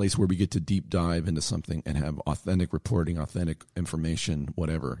the place where we get to deep dive into something and have authentic reporting, authentic information,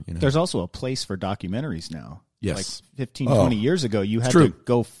 whatever. You know? There's also a place for documentaries now. Yes. Like 15, 20 years ago, you had to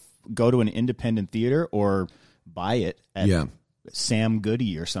go to an independent theater or buy it at Sam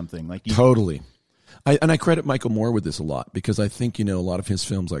Goody or something like totally. I credit Michael Moore with this a lot because I think a lot of his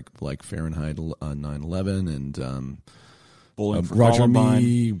films like Fahrenheit 9/11 and Bowling for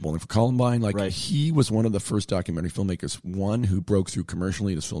Columbine. Like he was one of the first documentary filmmakers. One who broke through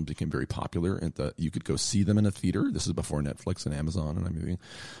commercially. His films became very popular, and you could go see them in a theater. This is before Netflix and Amazon and everything.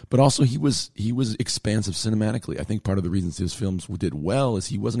 But also he was expansive cinematically. I think part of the reasons his films did well is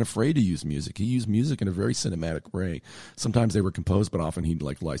he wasn't afraid to use music. He used music in a very cinematic way. Sometimes they were composed, but often he'd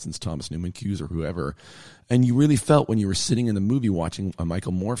license Thomas Newman cues or whoever. And you really felt when you were sitting in the movie watching a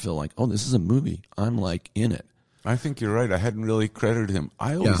Michael Moore film, like, oh, this is a movie. I'm like in it. I think you're right. I hadn't really credited him.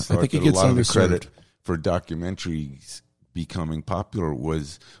 I always thought that a lot of the credit for documentaries becoming popular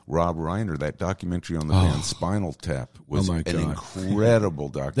was Rob Reiner. That documentary on the band Spinal Tap was an incredible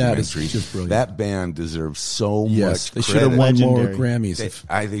documentary. That is just brilliant. That band deserves so much credit. They should have won more Grammys.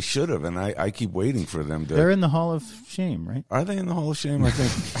 They should have, and I keep waiting for them to. They're in the Hall of Shame, right? Are they in the Hall of Shame? I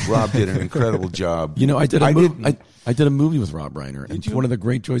think Rob did an incredible job. I did a movie with Rob Reiner, and one of the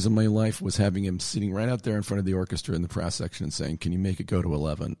great joys of my life was having him sitting right out there in front of the orchestra in the brass section and saying, "Can you make it go to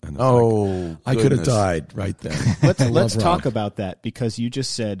 11?" And I could have died right then. Let's talk about that because you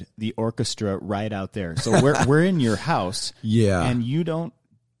just said the orchestra right out there. So we're in your house, and you don't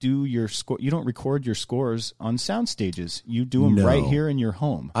do your score. You don't record your scores on sound stages. You do them right here in your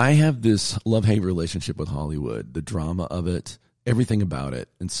home. I have this love-hate relationship with Hollywood, the drama of it, everything about it,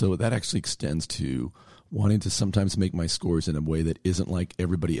 and so that actually extends to wanting to sometimes make my scores in a way that isn't like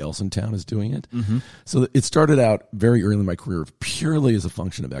everybody else in town is doing it. Mm-hmm. So it started out very early in my career purely as a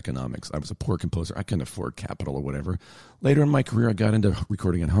function of economics. I was a poor composer. I couldn't afford capital or whatever. Later in my career, I got into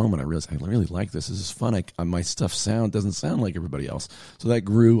recording at home, and I realized I really like this. This is fun. My stuff doesn't sound like everybody else. So that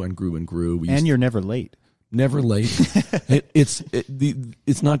grew and grew and grew. And you're never late. Never late.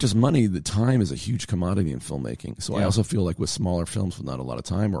 It's not just money. The time is a huge commodity in filmmaking. So I also feel like with smaller films with not a lot of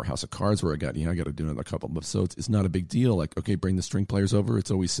time, or House of Cards where I got to do another couple of episodes, it's not a big deal. Like, okay, bring the string players over.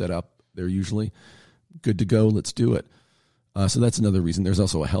 It's always set up. They're usually good to go. Let's do it. So that's another reason. There's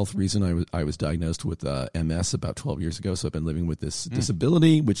also a health reason. I was diagnosed with MS about 12 years ago. So I've been living with this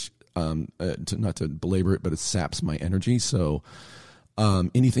disability, which not to belabor it, but it saps my energy. So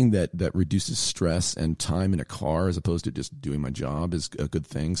anything that reduces stress and time in a car as opposed to just doing my job is a good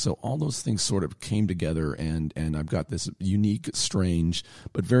thing. So all those things sort of came together, and I've got this unique, strange,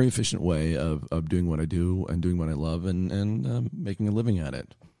 but very efficient way of doing what I do and doing what I love and making a living at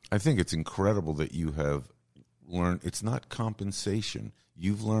it. I think it's incredible that you have learned. It's not compensation.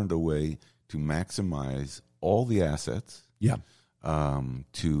 You've learned a way to maximize all the assets. Yeah.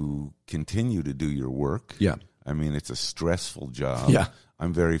 To continue to do your work. Yeah. I mean, it's a stressful job. Yeah.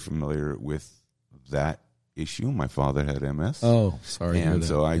 I'm very familiar with that issue. My father had MS. Oh, sorry. And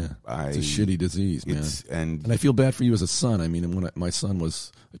so it's a shitty disease, man. And I feel bad for you as a son. I mean, when my son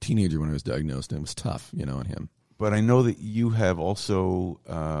was a teenager when I was diagnosed, and it was tough, on him. But I know that you have also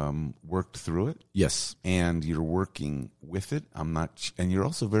worked through it. Yes. And you're working with it. And you're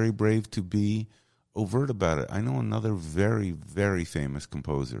also very brave to be overt about it. I know another very, very famous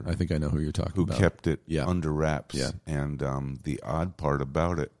composer. I think I know who you're talking about. Who kept it under wraps. Yeah. And the odd part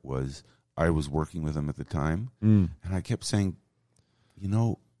about it was I was working with him at the time, and I kept saying,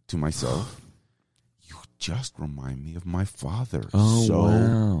 to myself, you just remind me of my father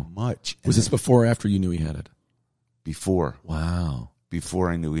so much. Was this before or after you knew he had it? Before. Wow.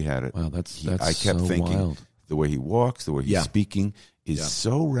 Before I knew he had it. Wow, that's I kept so thinking, wild. the way he walks, the way he's speaking is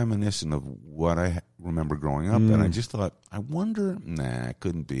so reminiscent of what I remember growing up. And I just thought, I wonder, it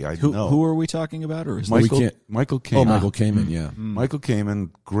couldn't be. Who are we talking about? Or is Michael Kamen. Oh, Michael Kamen, yeah. Michael Kamen,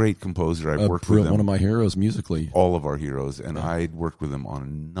 great composer. I've worked with him. One of my heroes musically. All of our heroes. And I'd worked with him on a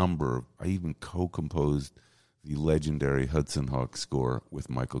number. I even co-composed the legendary Hudson Hawk score with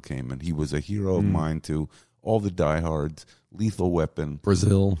Michael Kamen. He was a hero of mine too. All the diehards, Lethal Weapon,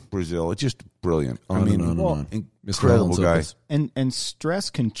 Brazil. It's just brilliant. Incredible guy. And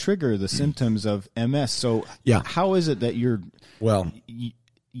stress can trigger the symptoms of MS. So how is it that you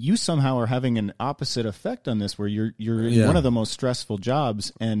somehow are having an opposite effect on this, where you're in one of the most stressful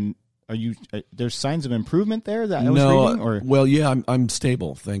jobs, and there's signs of improvement there that I was reading? Or? Well, I'm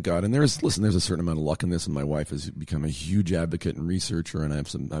stable, thank God. And there's a certain amount of luck in this, and my wife has become a huge advocate and researcher, and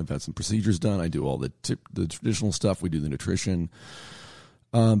I've had some procedures done. I do all the traditional stuff. We do the nutrition.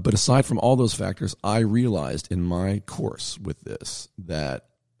 But aside from all those factors, I realized in my course with this that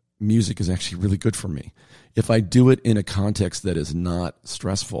music is actually really good for me. If I do it in a context that is not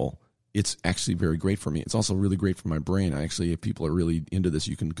stressful, it's actually very great for me. It's also really great for my brain. If people are really into this,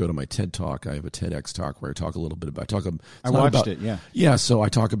 you can go to my TED Talk. I have a TEDx talk where I talk a little bit about. I watched it. Yeah. Yeah. So I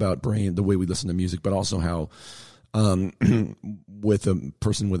talk about brain, the way we listen to music, but also how, with a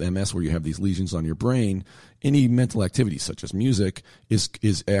person with MS, where you have these lesions on your brain, any mental activity such as music is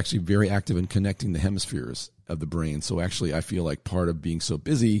actually very active in connecting the hemispheres of the brain. So actually, I feel like part of being so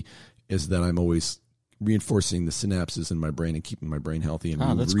busy is that I'm always reinforcing the synapses in my brain and keeping my brain healthy and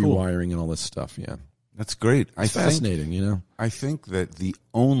rewiring and all this stuff. Yeah. That's great. It's fascinating, I think that the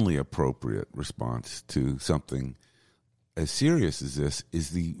only appropriate response to something as serious as this is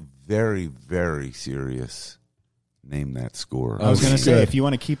the very, very serious Name That Score. I was going to say, if you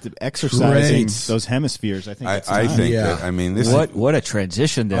want to keep exercising those hemispheres, I think what a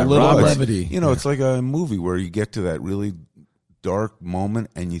transition there. A little levity. It's like a movie where you get to that really dark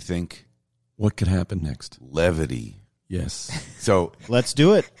moment and you think, what could happen next? Levity. Yes. So let's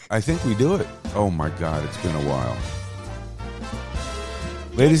do it. I think we do it. Oh my God, it's been a while.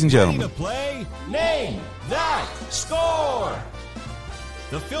 Ladies and gentlemen. Ready to play Name That Score.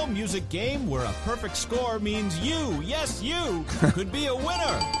 The film music game where a perfect score means you, yes you, could be a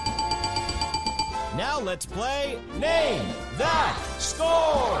winner. Now let's play Name That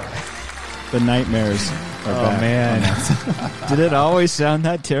Score. The nightmares are back. Man. Did it always sound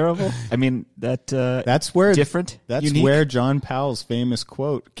that terrible? I mean, that's where different. That's unique. Where John Powell's famous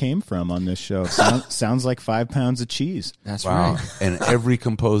quote came from on this show. Sounds like 5 pounds of cheese. That's right. And every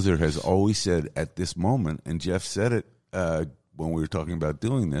composer has always said at this moment, and Jeff said it when we were talking about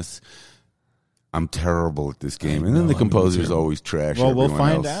doing this, I'm terrible at this game. And then the composers always trash everyone we'll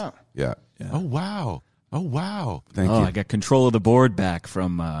find else. out. Yeah. Oh, wow. Thank you. I got control of the board back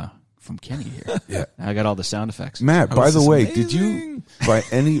from Kenny here. Yeah. I got all the sound effects. Matt, by the way, did you, by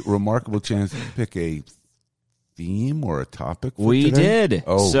any remarkable chance, pick a theme or a topic for We today? did.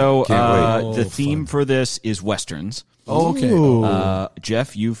 Oh, so the fun. theme for this is Westerns. Oh, okay.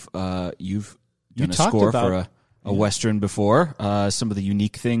 Jeff, you've done a score for a Western before. Some of the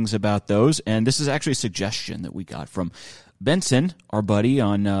unique things about those. And this is actually a suggestion that we got from Benson, our buddy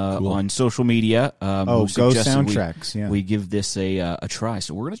on social media. Go Soundtracks. We give this a try.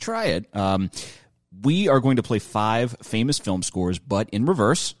 So we're going to try it. We are going to play 5 famous film scores, but in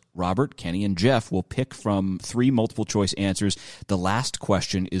reverse. Robert, Kenny, and Jeff will pick from 3 multiple choice answers. The last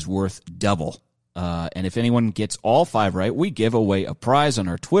question is worth double. And if anyone gets all 5 right, we give away a prize on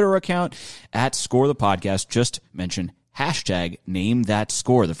our Twitter account at Score the Podcast. Just mention hashtag Name That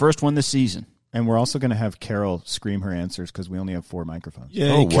Score, the first one this season. And we're also going to have Carol scream her answers because we only have 4 microphones.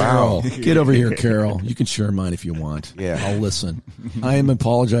 Yay, Carol. Get over here, Carol. You can share mine if you want. Yeah. I'll listen. I am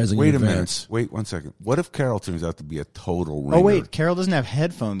apologizing in advance. Wait 1 second. What if Carol turns out to be a total ringer? Oh, wait. Carol doesn't have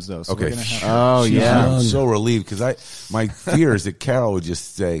headphones, though. So okay. We're gonna have I'm so relieved because my fear is that Carol would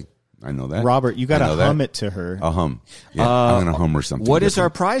just say, I know that. Robert, you got to hum it to her. I'll hum. Yeah, I'm going to hum or something. What is our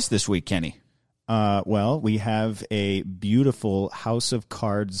prize this week, Kenny? Well, we have a beautiful House of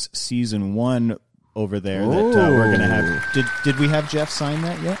Cards Season 1 over there that we're going to have. Did we have Jeff sign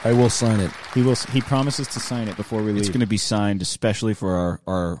that yet? I will sign it. He promises to sign it before we leave. It's going to be signed especially for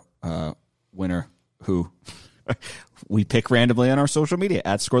our winner who we pick randomly on our social media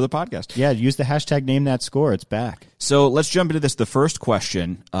at Score the Podcast. Yeah, use the hashtag Name That Score. It's back. So let's jump into this. The first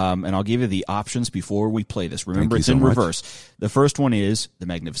question, and I'll give you the options before we play this. Remember, it's in reverse. The first one is The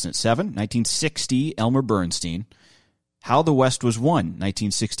Magnificent Seven, 1960, Elmer Bernstein. How the West Was Won,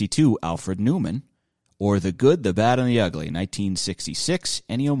 1962, Alfred Newman. Or The Good, the Bad, and the Ugly, 1966,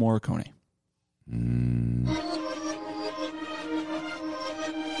 Ennio Morricone.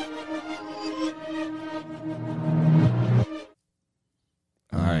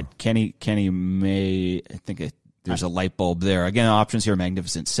 Kenny may, I think there's a light bulb there. Again, options here: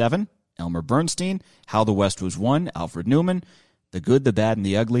 Magnificent Seven, Elmer Bernstein, How the West Was Won, Alfred Newman, The Good, the Bad, and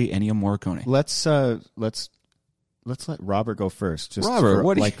the Ugly, Ennio Morricone. Let's let Robert go first. Robert,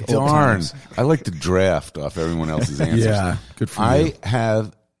 what do you... Darn. I like to draft off everyone else's answers. Yeah, good for you. I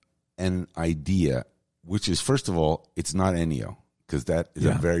have an idea, which is, first of all, it's not Ennio, because that is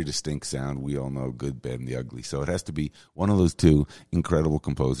a very distinct sound. We all know Good, Bad, and the Ugly. So it has to be one of those two incredible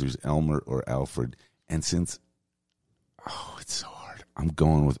composers, Elmer or Alfred. And since, it's so hard, I'm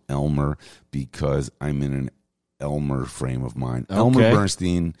going with Elmer because I'm in an Elmer frame of mind. Okay. Elmer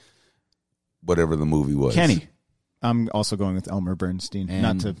Bernstein, whatever the movie was. Kenny. I'm also going with Elmer Bernstein.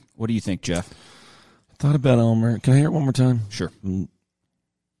 And what do you think, Jeff? I thought about Elmer. Can I hear it one more time? Sure.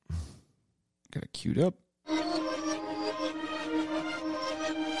 Got it queued up.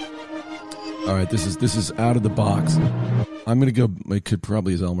 All right, this is out of the box. I'm going to go. It could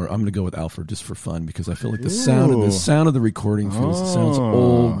probably is Elmer. I'm going to go with Alfred just for fun because I feel like the sound of the recording sounds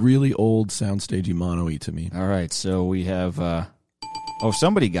old, really old, soundstagey, mono-y to me. All right, so we have.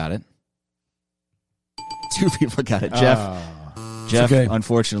 Somebody got it. Two people got it. Jeff,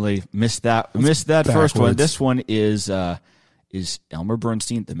 unfortunately missed that first one. This one is Elmer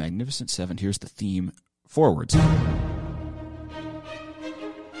Bernstein, The Magnificent Seven. Here's the theme forwards.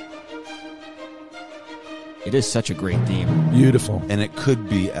 It is such a great theme. Beautiful. And it could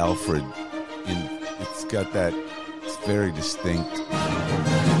be Alfred. It's got that, it's very distinct.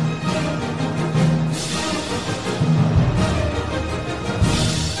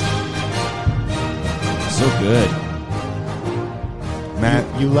 So good.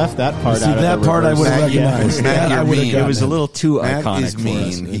 Matt, you left that part out. That part I would have recognized. Matt, it was a little too Matt iconic is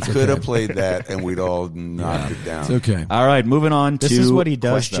mean. He could have played that, and we'd all knocked it down. It's okay. All right, moving on to this is what he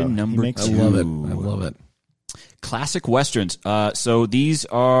does, question number 2. I love it. Classic Westerns. So these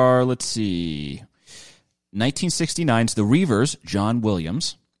are, let's see, 1969's The Reivers, John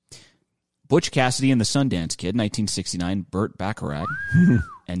Williams. Butch Cassidy and the Sundance Kid, 1969, Burt Bacharach.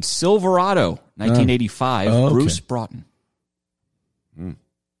 And Silverado, 1985, Bruce Broughton.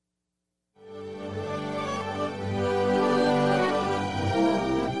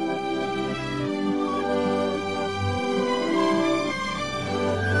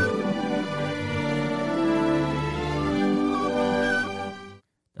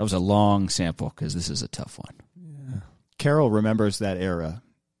 That was a long sample because this is a tough one. Yeah. Carol remembers that era.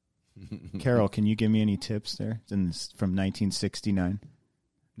 Carol, can you give me any tips there? From 1969.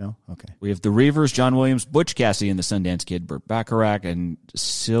 No? Okay. We have The Reivers, John Williams, Butch Cassidy and the Sundance Kid, Burt Bacharach, and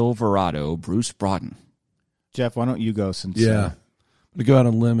Silverado, Bruce Broughton. Jeff, why don't you go since... Yeah. I'm going to go out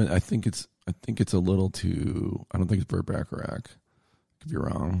on a limb. I think it's a little too... I don't think it's Burt Bacharach. Could be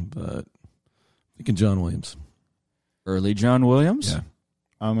wrong, but I'm thinking John Williams. Early John Williams? Yeah.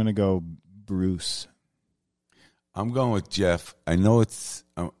 I'm going to go Bruce. I'm going with Jeff. I know it's...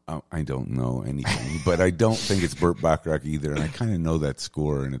 I don't know anything, but I don't think it's Burt Bacharach either, and I kind of know that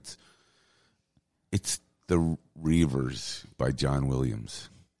score, and it's The Reivers by John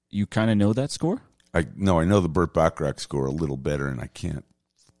Williams. You kind of know that score? I know the Burt Bacharach score a little better, and I can't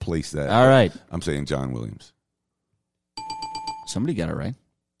place that. All right. I'm saying John Williams. Somebody got it right.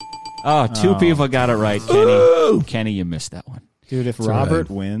 Two people got it right. Kenny, Kenny, you missed that one. Dude, if Robert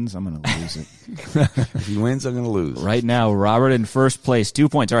wins, I'm going to lose it. If he wins, I'm going to lose. Right now, Robert in first place, 2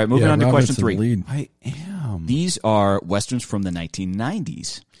 points. All right, moving on to question 3. Lead. I am. These are Westerns from the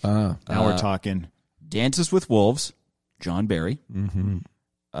 1990s. Now we're talking. Dances with Wolves, John Barry. Mm-hmm.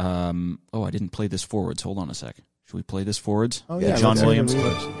 I didn't play this forwards. Hold on a sec. Should we play this forwards? Oh, yeah. John Williams.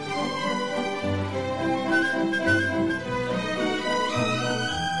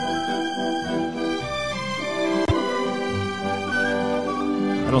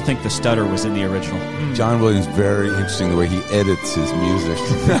 I don't think the stutter was in the original. John Williams, very interesting the way he edits his music.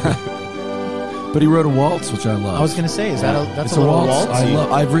 But he wrote a waltz, which I love. I was going to say, that's a waltz?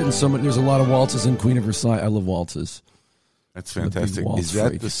 I've written so many. There's a lot of waltzes in Queen of Versailles. I love waltzes. That's fantastic. Is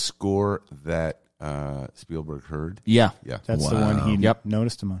that the score that Spielberg heard? Yeah. That's the one he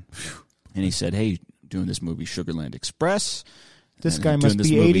noticed him on. And he said, hey, doing this movie Sugarland Express. This guy must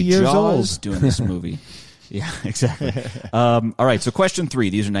be 80 years old. Doing this movie. Yeah, exactly. All right, so question 3.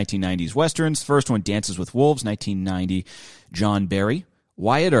 These are 1990s Westerns. First one, Dances with Wolves, 1990, John Barry.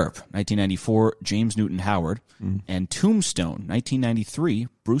 Wyatt Earp, 1994, James Newton Howard. And Tombstone, 1993,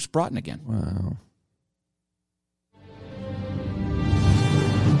 Bruce Broughton again. Wow.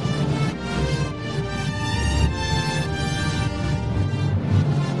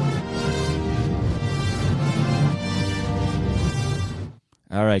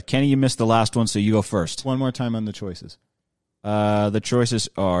 All right, Kenny, you missed the last one, so you go first. One more time on the choices. The choices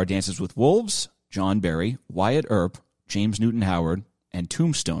are Dances with Wolves, John Barry, Wyatt Earp, James Newton Howard, and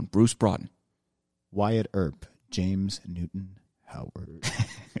Tombstone, Bruce Broughton. Wyatt Earp, James Newton Howard.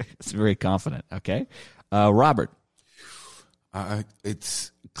 It's very confident. Okay. Robert.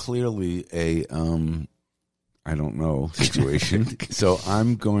 It's clearly a I don't know situation. So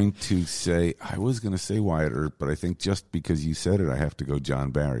I'm going to say, I was going to say Wyatt Earp, but I think just because you said it, I have to go John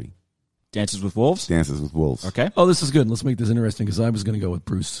Barry. Dances with Wolves? Dances with Wolves. Okay. Oh, this is good. Let's make this interesting because I was going to go with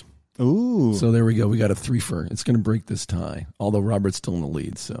Bruce. Ooh. So there we go. We got a 3-fer. It's going to break this tie, although Robert's still in the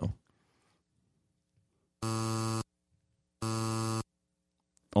lead. So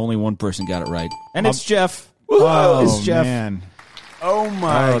only one person got it right. And it's Jeff. Oh, it's Jeff. man. Oh,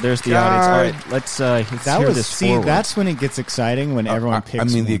 my there's the God. audience. All right, let's hear this forward. That's when it gets exciting, when everyone picks I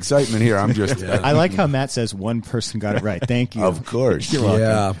mean, the one. excitement here, I'm just... I like how Matt says one person got it right. Thank you. Of course. You're welcome.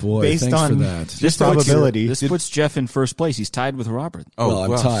 yeah, boy, Based thanks on for that. just probability. This puts Jeff in first place. He's tied with Robert. Oh,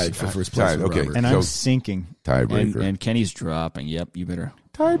 I'm tied for first place. Tied, with okay. Robert. and So- I'm sinking. Tiebreaker. And Kenny's dropping. Yep, you better.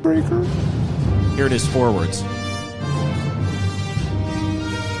 Tiebreaker. Here it is forwards.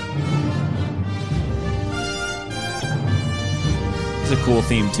 It's a cool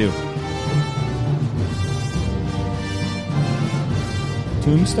theme, too.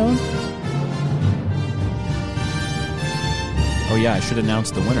 Tombstone? Oh, yeah, I should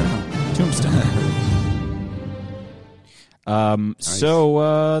announce the winner, huh? Tombstone.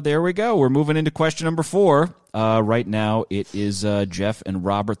 So there we go. We're moving into question number 4. Right now, it is Jeff and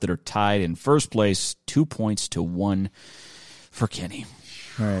Robert that are tied in first place, 2 points to 1 for Kenny.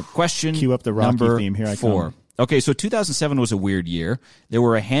 All right. Question Cue up the Rocky number theme. Here I 4. come. Okay, so 2007 was a weird year. There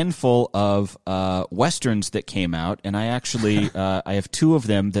were a handful of Westerns that came out, and I actually I have 2 of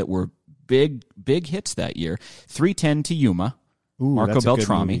them that were big hits that year. 3:10 to Yuma, Ooh, Marco that's a good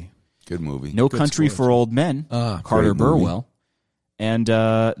Beltrami. movie. Good movie. No Country for Old Men, Carter great movie. Burwell. And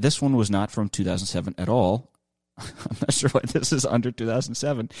this one was not from 2007 at all. I'm not sure why this is under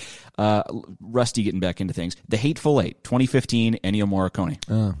 2007. Rusty getting back into things. The Hateful Eight, 2015, Ennio Morricone.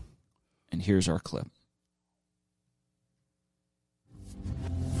 And here's our clip.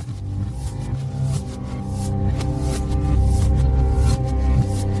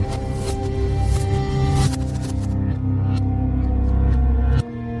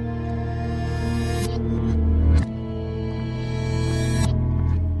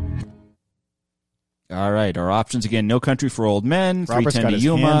 All right, our options again: No Country for Old Men, Robert's 3:10 got to his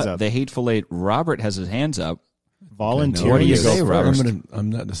hands Yuma, up. The Hateful Eight. Robert has his hands up. Volunteer. What do you to go say, Robert? first. I'm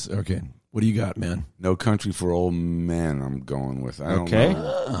not okay. What do you got, man? No Country for Old Men, I'm going with. I don't Okay.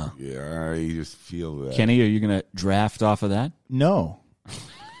 know. Yeah, I just feel that. Kenny, are you going to draft off of that? No.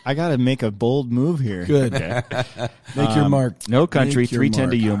 I got to make a bold move here. Good. Make your mark. No Country, Make your 3:10 to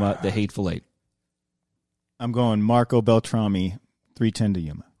mark. Yuma, The Hateful Eight. I'm going Marco Beltrami, 3:10 to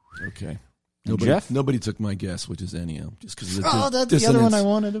Yuma. Okay. Jeff? Nobody took my guess, which is Ennio. Just because of the Oh, that's the other one I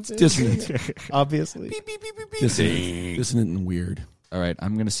wanted to pick. Dissonant. Obviously. Dissonant and weird. All right,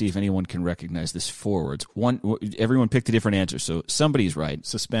 I'm going to see if anyone can recognize this forwards. Everyone picked a different answer, so somebody's right.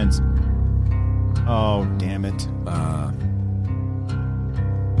 Suspense. Oh, damn it.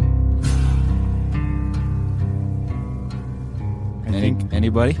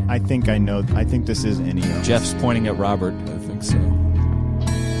 Anybody? I think I know. I think this is Ennio. Jeff's pointing at Robert. I think so.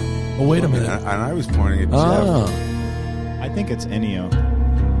 Oh, wait a minute. And I was pointing at Jeff. I think it's Ennio.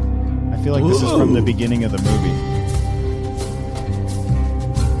 I feel like this is from the beginning of the movie.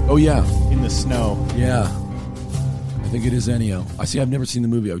 Oh, yeah. In the snow. Yeah. I think it is Ennio. I see. I've never seen the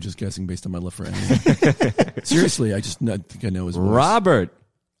movie. I was just guessing based on my love for Ennio. Seriously, I think I know his voice. Robert.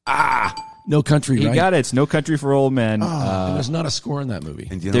 No Country, He right? got it. It's No Country for Old Men. And there's not a score in that movie.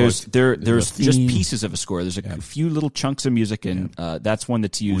 And you know There's what's just theme. pieces of a score. There's a few little chunks of music, and that's one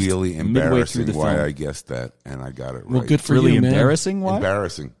that's used really midway through embarrassing the why film. I guessed that, and I got it right. Well, good for Really you, man. embarrassing. Why?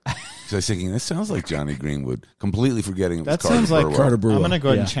 Embarrassing. So I was thinking, this sounds like Johnny Greenwood. Completely forgetting it was That Carter sounds like Burwell. Carter Burwell. I'm going to go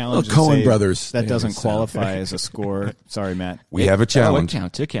ahead and Yeah. challenge and Coen say Brothers. That They doesn't have a sound. qualify as a score. Sorry, Matt. We have a challenge.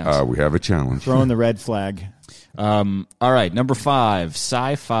 It counts. We have a challenge. Throwing the red flag. All right, number 5,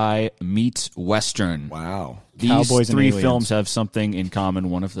 sci-fi meets western. Wow. These Cowboys and 3 aliens. films have something in common.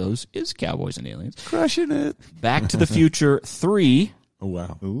 One of those is Cowboys and Aliens. Crushing it. Back to the Future 3, Oh,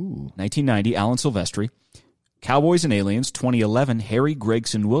 wow. Ooh. 1990, Alan Silvestri. Cowboys and Aliens, 2011, Harry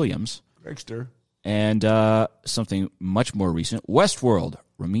Gregson Williams. Gregster. And something much more recent, Westworld,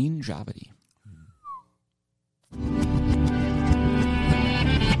 Ramin Djawadi.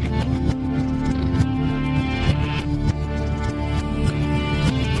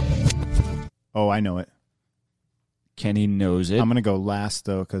 Oh, I know it. Kenny knows it. I'm going to go last,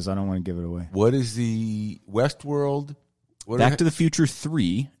 though, because I don't want to give it away. What is the Westworld? Back to the Future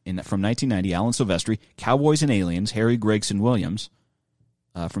 3 from 1990, Alan Silvestri, Cowboys and Aliens, Harry Gregson Williams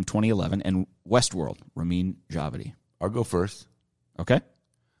from 2011, and Westworld, Ramin Djawadi. I'll go first. Okay.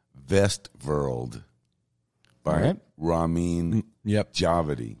 Westworld by Ramin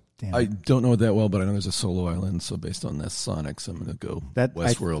Djawadi. I don't know it that well, but I know there's a solo island, so based on that Sonics, I'm going to go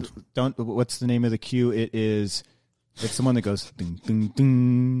Westworld. What's the name of the cue? It's the one that goes ding ding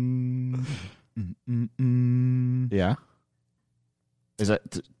ding. Yeah. Is that?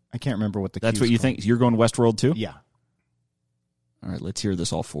 I can't remember what the. That's what you called. think. You're going Westworld too? Yeah. All right. Let's hear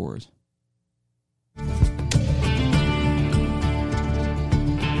this all forward.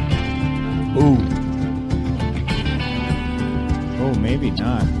 Ooh. Oh, maybe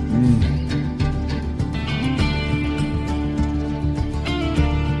not.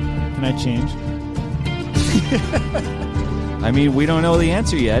 Can I change? I mean, we don't know the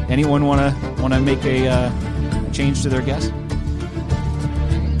answer yet. Anyone want to make a change to their guess?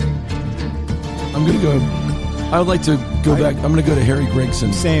 I'm going to go. I would like to go back. I'm going to go to Harry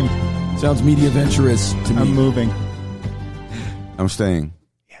Gregson. Same. Sounds media venturous to me. I'm moving. I'm staying.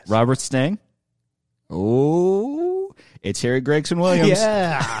 Yes. Robert's staying. Oh, it's Harry Gregson Williams.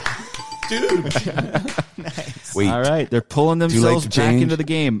 Yeah. Dude. Nice. Wait. All right. They're pulling themselves back into the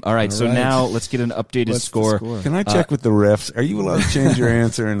game. All right. So now let's get an updated score. Can I check with the refs? Are you allowed to change your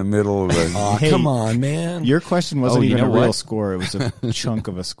answer in the middle of a... Hey, come on, man. Your question wasn't even a real score. It was a chunk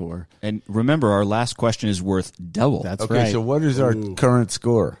of a score. And remember, our last question is worth double. That's okay, right. So what is our current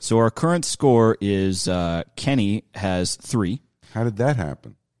score? So our current score is Kenny has 3. How did that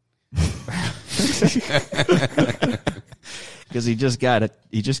happen? Because he just got a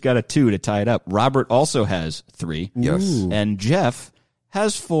 2 to tie it up. Robert also has 3. Yes. And Jeff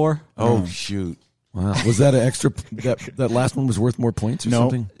has 4. Oh shoot! Wow. Was that an extra? That last one was worth more points or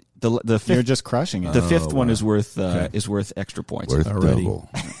something? The fifth, you're just crushing it. The fifth one is worth extra points. Worth double.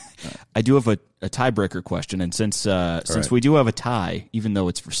 I do have a tiebreaker question, and since we do have a tie, even though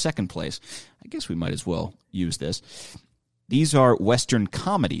it's for second place, I guess we might as well use this. These are Western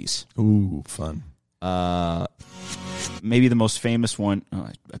comedies. Ooh, fun. Maybe the most famous one,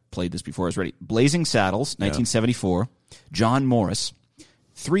 I played this before I was ready. Blazing Saddles, 1974. John Morris.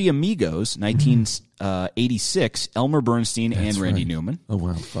 Three Amigos, 1986. Elmer Bernstein and Randy Newman. Oh,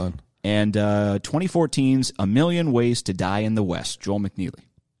 wow, fun. And 2014's A Million Ways to Die in the West, Joel McNeely.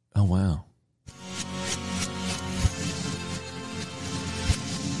 Oh, wow.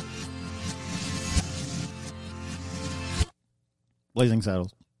 Blazing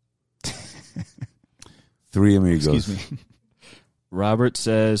Saddles. Three Amigos. Excuse me. Robert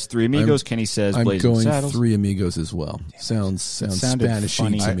says Three Amigos. Kenny says Blazing Saddles. I'm going Three Amigos as well. Sounds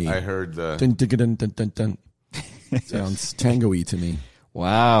Spanish-y to me. I heard the... Dun, dun, dun, dun, dun, dun. Sounds tango-y to me.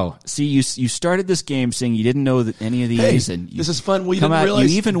 Wow. See, you started this game saying you didn't know that any of these. Hey, and this is fun. Well, you come didn't out,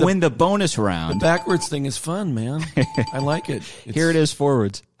 realize you even win the bonus round. The backwards thing is fun, man. I like it. Here it is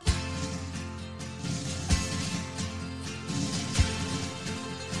forwards.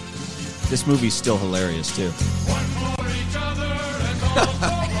 This movie's still hilarious, too. One for each other and all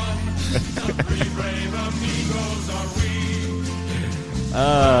for one. Three brave amigos are we.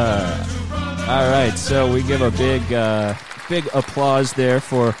 All right, so we give a big applause there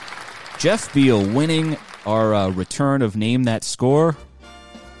for Jeff Beal winning our return of Name That Score.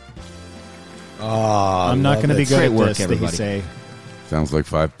 I'm not going to be good at this, did he say. Sounds like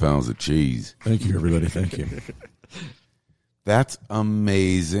 5 pounds of cheese. Thank you, everybody. Thank you. That's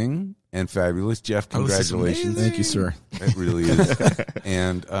amazing and fabulous. Jeff, congratulations. Thank you, sir. It really is.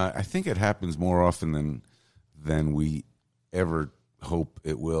 And I think it happens more often than we ever hope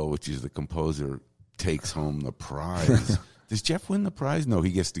it will, which is the composer takes home the prize. Does Jeff win the prize? No,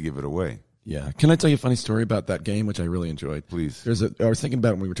 he gets to give it away. Yeah. Can I tell you a funny story about that game, which I really enjoyed? Please. I was thinking about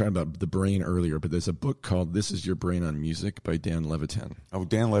it when we were talking about the brain earlier, but there's a book called This Is Your Brain on Music by Dan Levitan. Oh,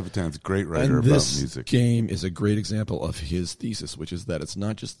 Dan Levitan's a great writer and about this music. Game is a great example of his thesis, which is that it's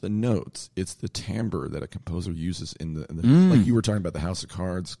not just the notes, it's the timbre that a composer uses in the like you were talking about the House of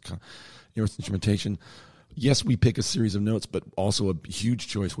Cards, instrumentation. Yes, we pick a series of notes, but also a huge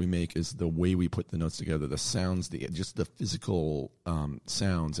choice we make is the way we put the notes together, the sounds, just the physical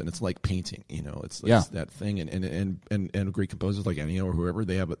sounds, and it's like painting. It's that thing. And great composers like Ennio or whoever,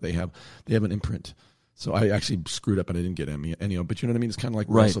 they have an imprint. So I actually screwed up and I didn't get Ennio, but you know what I mean. It's kind of like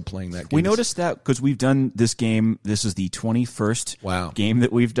we're also playing that game. We noticed that because we've done this game. This is the 21st game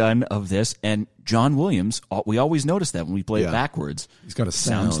that we've done of this, and John Williams. We always notice that when we play it backwards, he's got a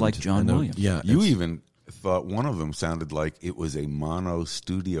sound. Sounds like John Williams. Yeah, you even thought one of them sounded like it was a mono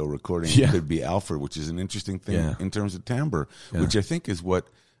studio recording. Yeah. It could be Alfred, which is an interesting thing in terms of timbre, which I think is what,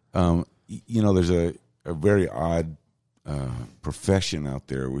 there's a very odd profession out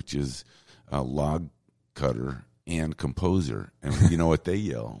there, which is a log cutter and composer. And you know what they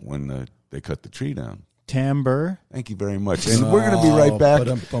yell when they cut the tree down? Timber. Thank you very much. And we're going to be right back.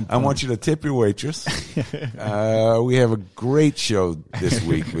 I want you to tip your waitress. We have a great show this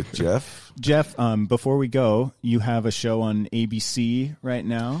week with Jeff. Jeff, before we go, you have a show on ABC right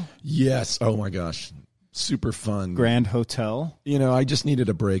now. Yes. Oh, my gosh. Super fun. Grand Hotel. You know, I just needed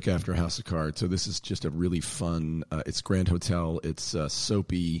a break after House of Cards, so this is just a really fun, it's Grand Hotel. It's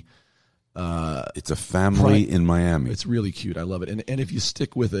soapy. It's a family in Miami. It's really cute. I love it. And if you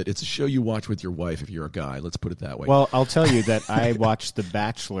stick with it, it's a show you watch with your wife if you're a guy. Let's put it that way. Well, I'll tell you that I watch The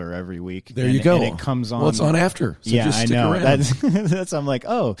Bachelor every week. There you go. And it comes on. Well, it's on after. So yeah, just I stick know. around. That's I'm like,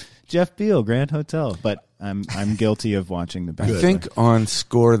 oh, Jeff Beal, Grand Hotel. But I'm guilty of watching The Bachelor. I think on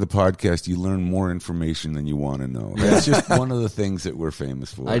Score the podcast, you learn more information than you want to know. That's just one of the things that we're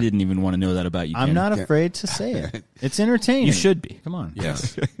famous for. I didn't even want to know that about you, Ken. I'm not afraid to say it. It's entertaining. You should be. Come on.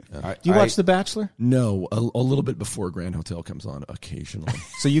 Yes. Do you watch The Bachelor? No, a little bit before Grand Hotel comes on occasionally.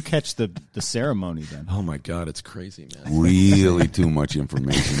 So you catch the ceremony then? Oh, my God. It's crazy, man. Really too much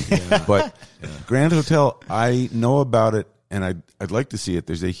information. But Grand Hotel, I know about it. And I'd like to see it.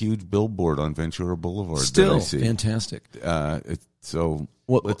 There's a huge billboard on Ventura Boulevard. Still that I see. fantastic. So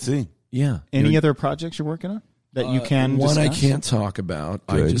let's see. Yeah. Any other projects you're working on that you can One discuss? I can't talk about.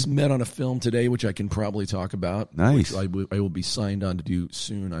 Good. I just met on a film today, which I can probably talk about. Nice. Which I will be signed on to do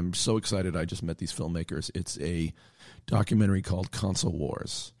soon. I'm so excited. I just met these filmmakers. It's a documentary called Console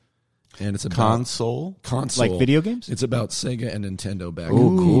Wars. And it's about console, like video games. It's about Sega and Nintendo back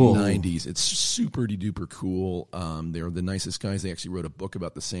cool. in the 90s. It's super duper cool. They're the nicest guys. They actually wrote a book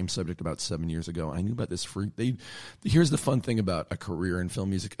about the same subject about 7 years ago. I knew about this here's the fun thing about a career in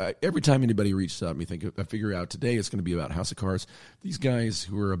film music. Every time anybody reaches out to me, I figure out today it's going to be about House of Cards. These guys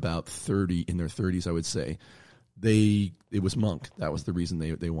who are about 30, in their 30s, I would say, it was Monk. That was the reason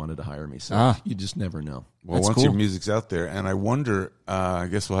they wanted to hire me. So you just never know. Well, That's once cool. your music's out there, and I wonder, I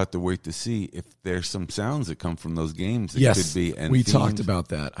guess we'll have to wait to see if there's some sounds that come from those games that Yes, could be. And we themes. talked about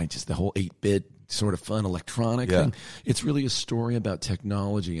that. The whole 8-bit sort of fun electronic thing. It's really a story about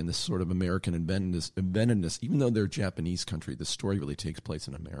technology and this sort of American inventiveness. Even though they're a Japanese country, the story really takes place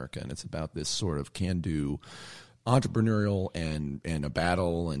in America, and it's about this sort of can-do entrepreneurial and a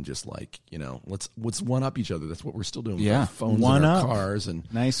battle and just like, let's one up each other. That's what we're still doing with our phones and our cars. And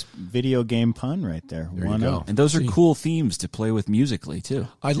nice video game pun right there. There One you go. up. And those are cool themes to play with musically, too.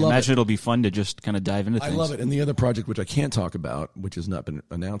 I love imagine it. It'll be fun to just kind of dive into things. I love it. And the other project, which I can't talk about, which has not been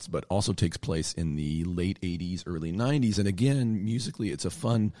announced, but also takes place in the late 80s, early 90s. And again, musically, it's a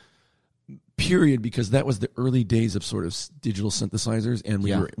fun period because that was the early days of sort of digital synthesizers, and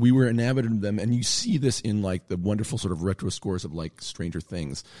we were enamored of them. And you see this in like the wonderful sort of retro scores of like Stranger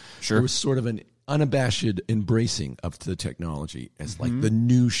Things. Sure. There was sort of an unabashed embracing of the technology as like the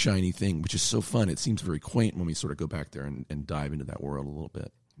new shiny thing, which is so fun. It seems very quaint when we sort of go back there and dive into that world a little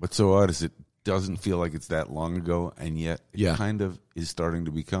bit. What's so odd is it doesn't feel like it's that long ago, and yet it kind of is starting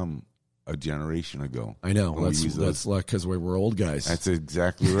to become a generation ago. I know. That's like because we're old guys. That's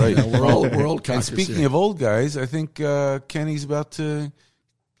exactly right. We're old And speaking of old guys, I think Kenny's about to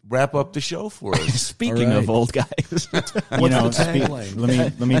wrap up the show for us. Speaking of old guys, Let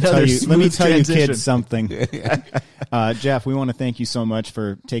me tell you kids something. Jeff, we want to thank you so much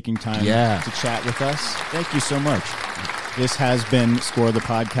for taking time to chat with us. Thank you so much. This has been Score the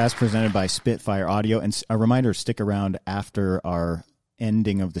Podcast presented by Spitfire Audio. And a reminder, stick around after our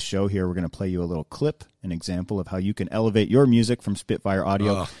ending of the show here. We're going to play you a little clip, an example of how you can elevate your music from Spitfire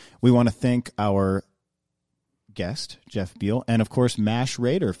Audio. We want to thank our guest, Jeff Beal, and of course, Mash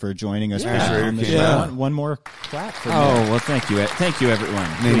Raider for joining us on the show. One more clap for well, thank you. Thank you, everyone.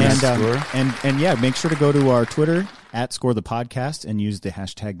 And make sure to go to our Twitter at Score the Podcast and use the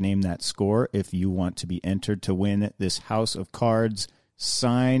hashtag Name That Score if you want to be entered to win this House of Cards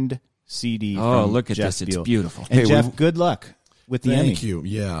signed CD. Look at Jeff this. It's Beal. beautiful. And Jeff, good luck with the Emmy. Thank you.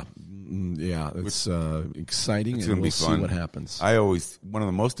 Yeah. It's exciting. It's and going to we'll be fun. See what happens. One of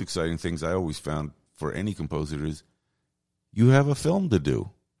the most exciting things I always found for any composer is you have a film to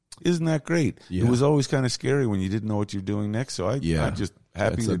do. Isn't that great? Yeah. It was always kind of scary when you didn't know what you're doing next. So I'm just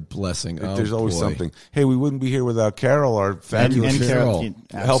happy It's a blessing. that there's always boy. something. Hey, we wouldn't be here without Carol, our fabulous and Carol,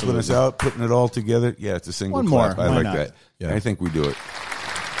 helping us out, putting it all together. Yeah, it's a single One clap. more. I Why like not? that. Yeah. I think we do it.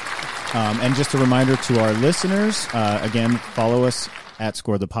 And just a reminder to our listeners, again, follow us at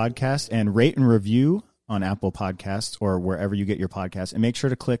Score the Podcast and rate and review on Apple Podcasts or wherever you get your podcasts. And make sure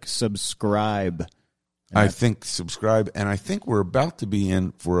to click subscribe I think subscribe, and I think we're about to be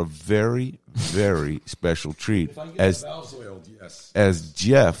in for a very, very special treat. As oiled, yes. As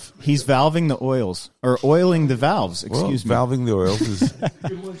Jeff, he's valving the oils, or oiling the valves. Excuse me. Valving the oils is.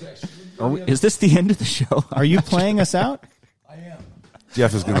 Is this the end of the show? Are you playing us out? I am.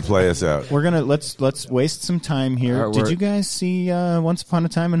 Jeff is going to play us out. We're gonna let's waste some time here. Did you guys see Once Upon a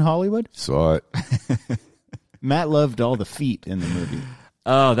Time in Hollywood? Saw it. Matt loved all the feet in the movie.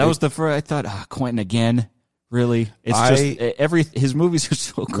 Oh, that was the first. I thought, Quentin again. Really? It's his movies are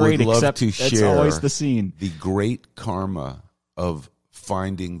so great. Would love except to that's share always the scene. The great karma of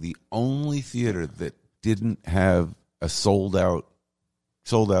finding the only theater that didn't have a sold out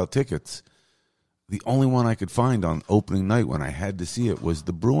tickets. The only one I could find on opening night when I had to see it was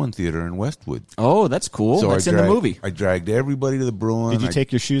the Bruin Theater in Westwood. Oh, that's cool. So that's in the movie. I dragged everybody to the Bruin. Did you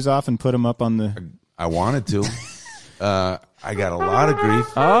take your shoes off and put them up on the... I wanted to. I got a lot of grief.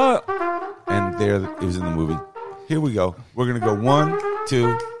 And there it was in the movie. Here we go. We're going to go 1,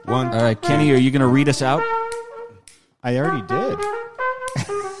 2, 1. All right, Kenny, are you going to read us out? I already did.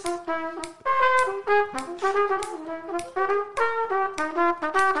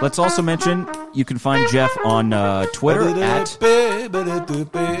 Let's also mention you can find Jeff on Twitter at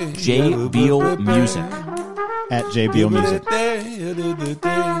JBealMusic. At JBealMusic.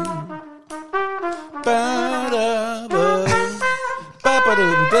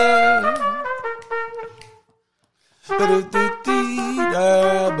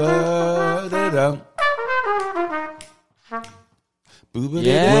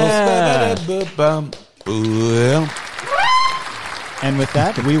 And with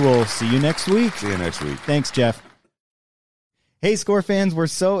that, we will see you next week. See you next week. Thanks, Jeff. Hey, Score fans, we're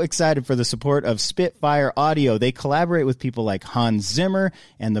so excited for the support of Spitfire Audio. They collaborate with people like Hans Zimmer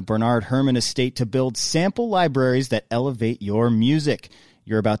and the Bernard Herrmann Estate to build sample libraries that elevate your music.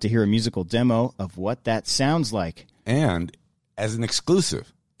 You're about to hear a musical demo of what that sounds like. And as an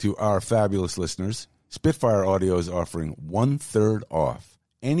exclusive to our fabulous listeners, Spitfire Audio is offering 1/3 off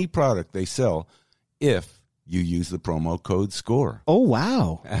any product they sell if you use the promo code SCORE. Oh,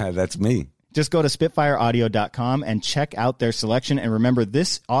 wow. That's me. Just go to SpitfireAudio.com and check out their selection. And remember,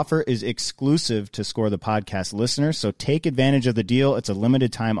 this offer is exclusive to Score the Podcast listeners, so take advantage of the deal. It's a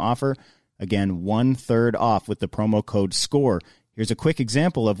limited time offer. Again, 1/3 off with the promo code SCORE. Here's a quick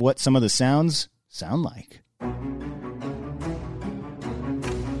example of what some of the sounds sound like.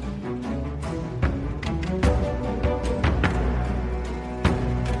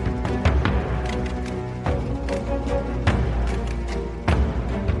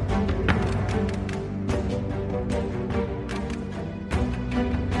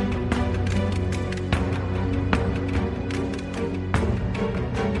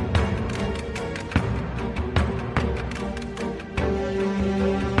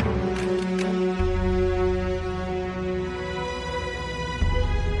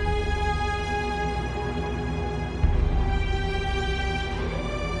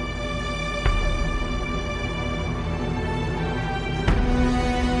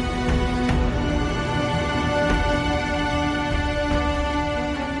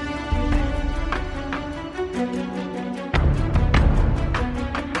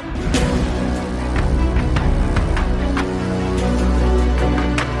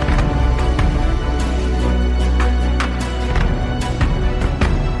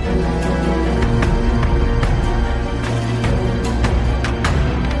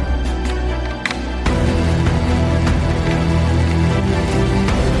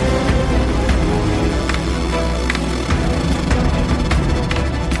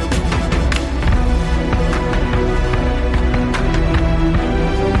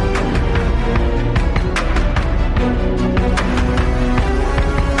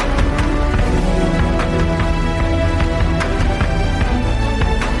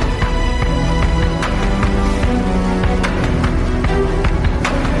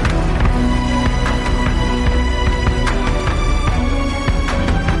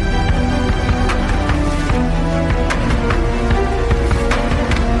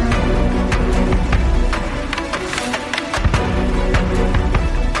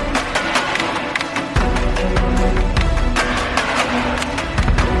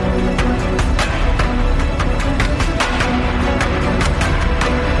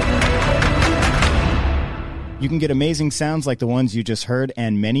 You can get amazing sounds like the ones you just heard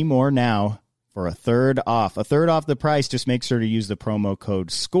and many more now for 1/3 off. 1/3 off the price. Just make sure to use the promo code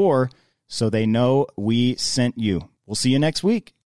SCORE so they know we sent you. We'll see you next week.